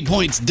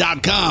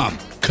 FantasyPoints.com,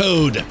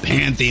 code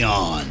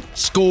Pantheon.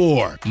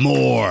 Score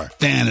more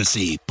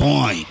fantasy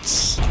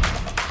points.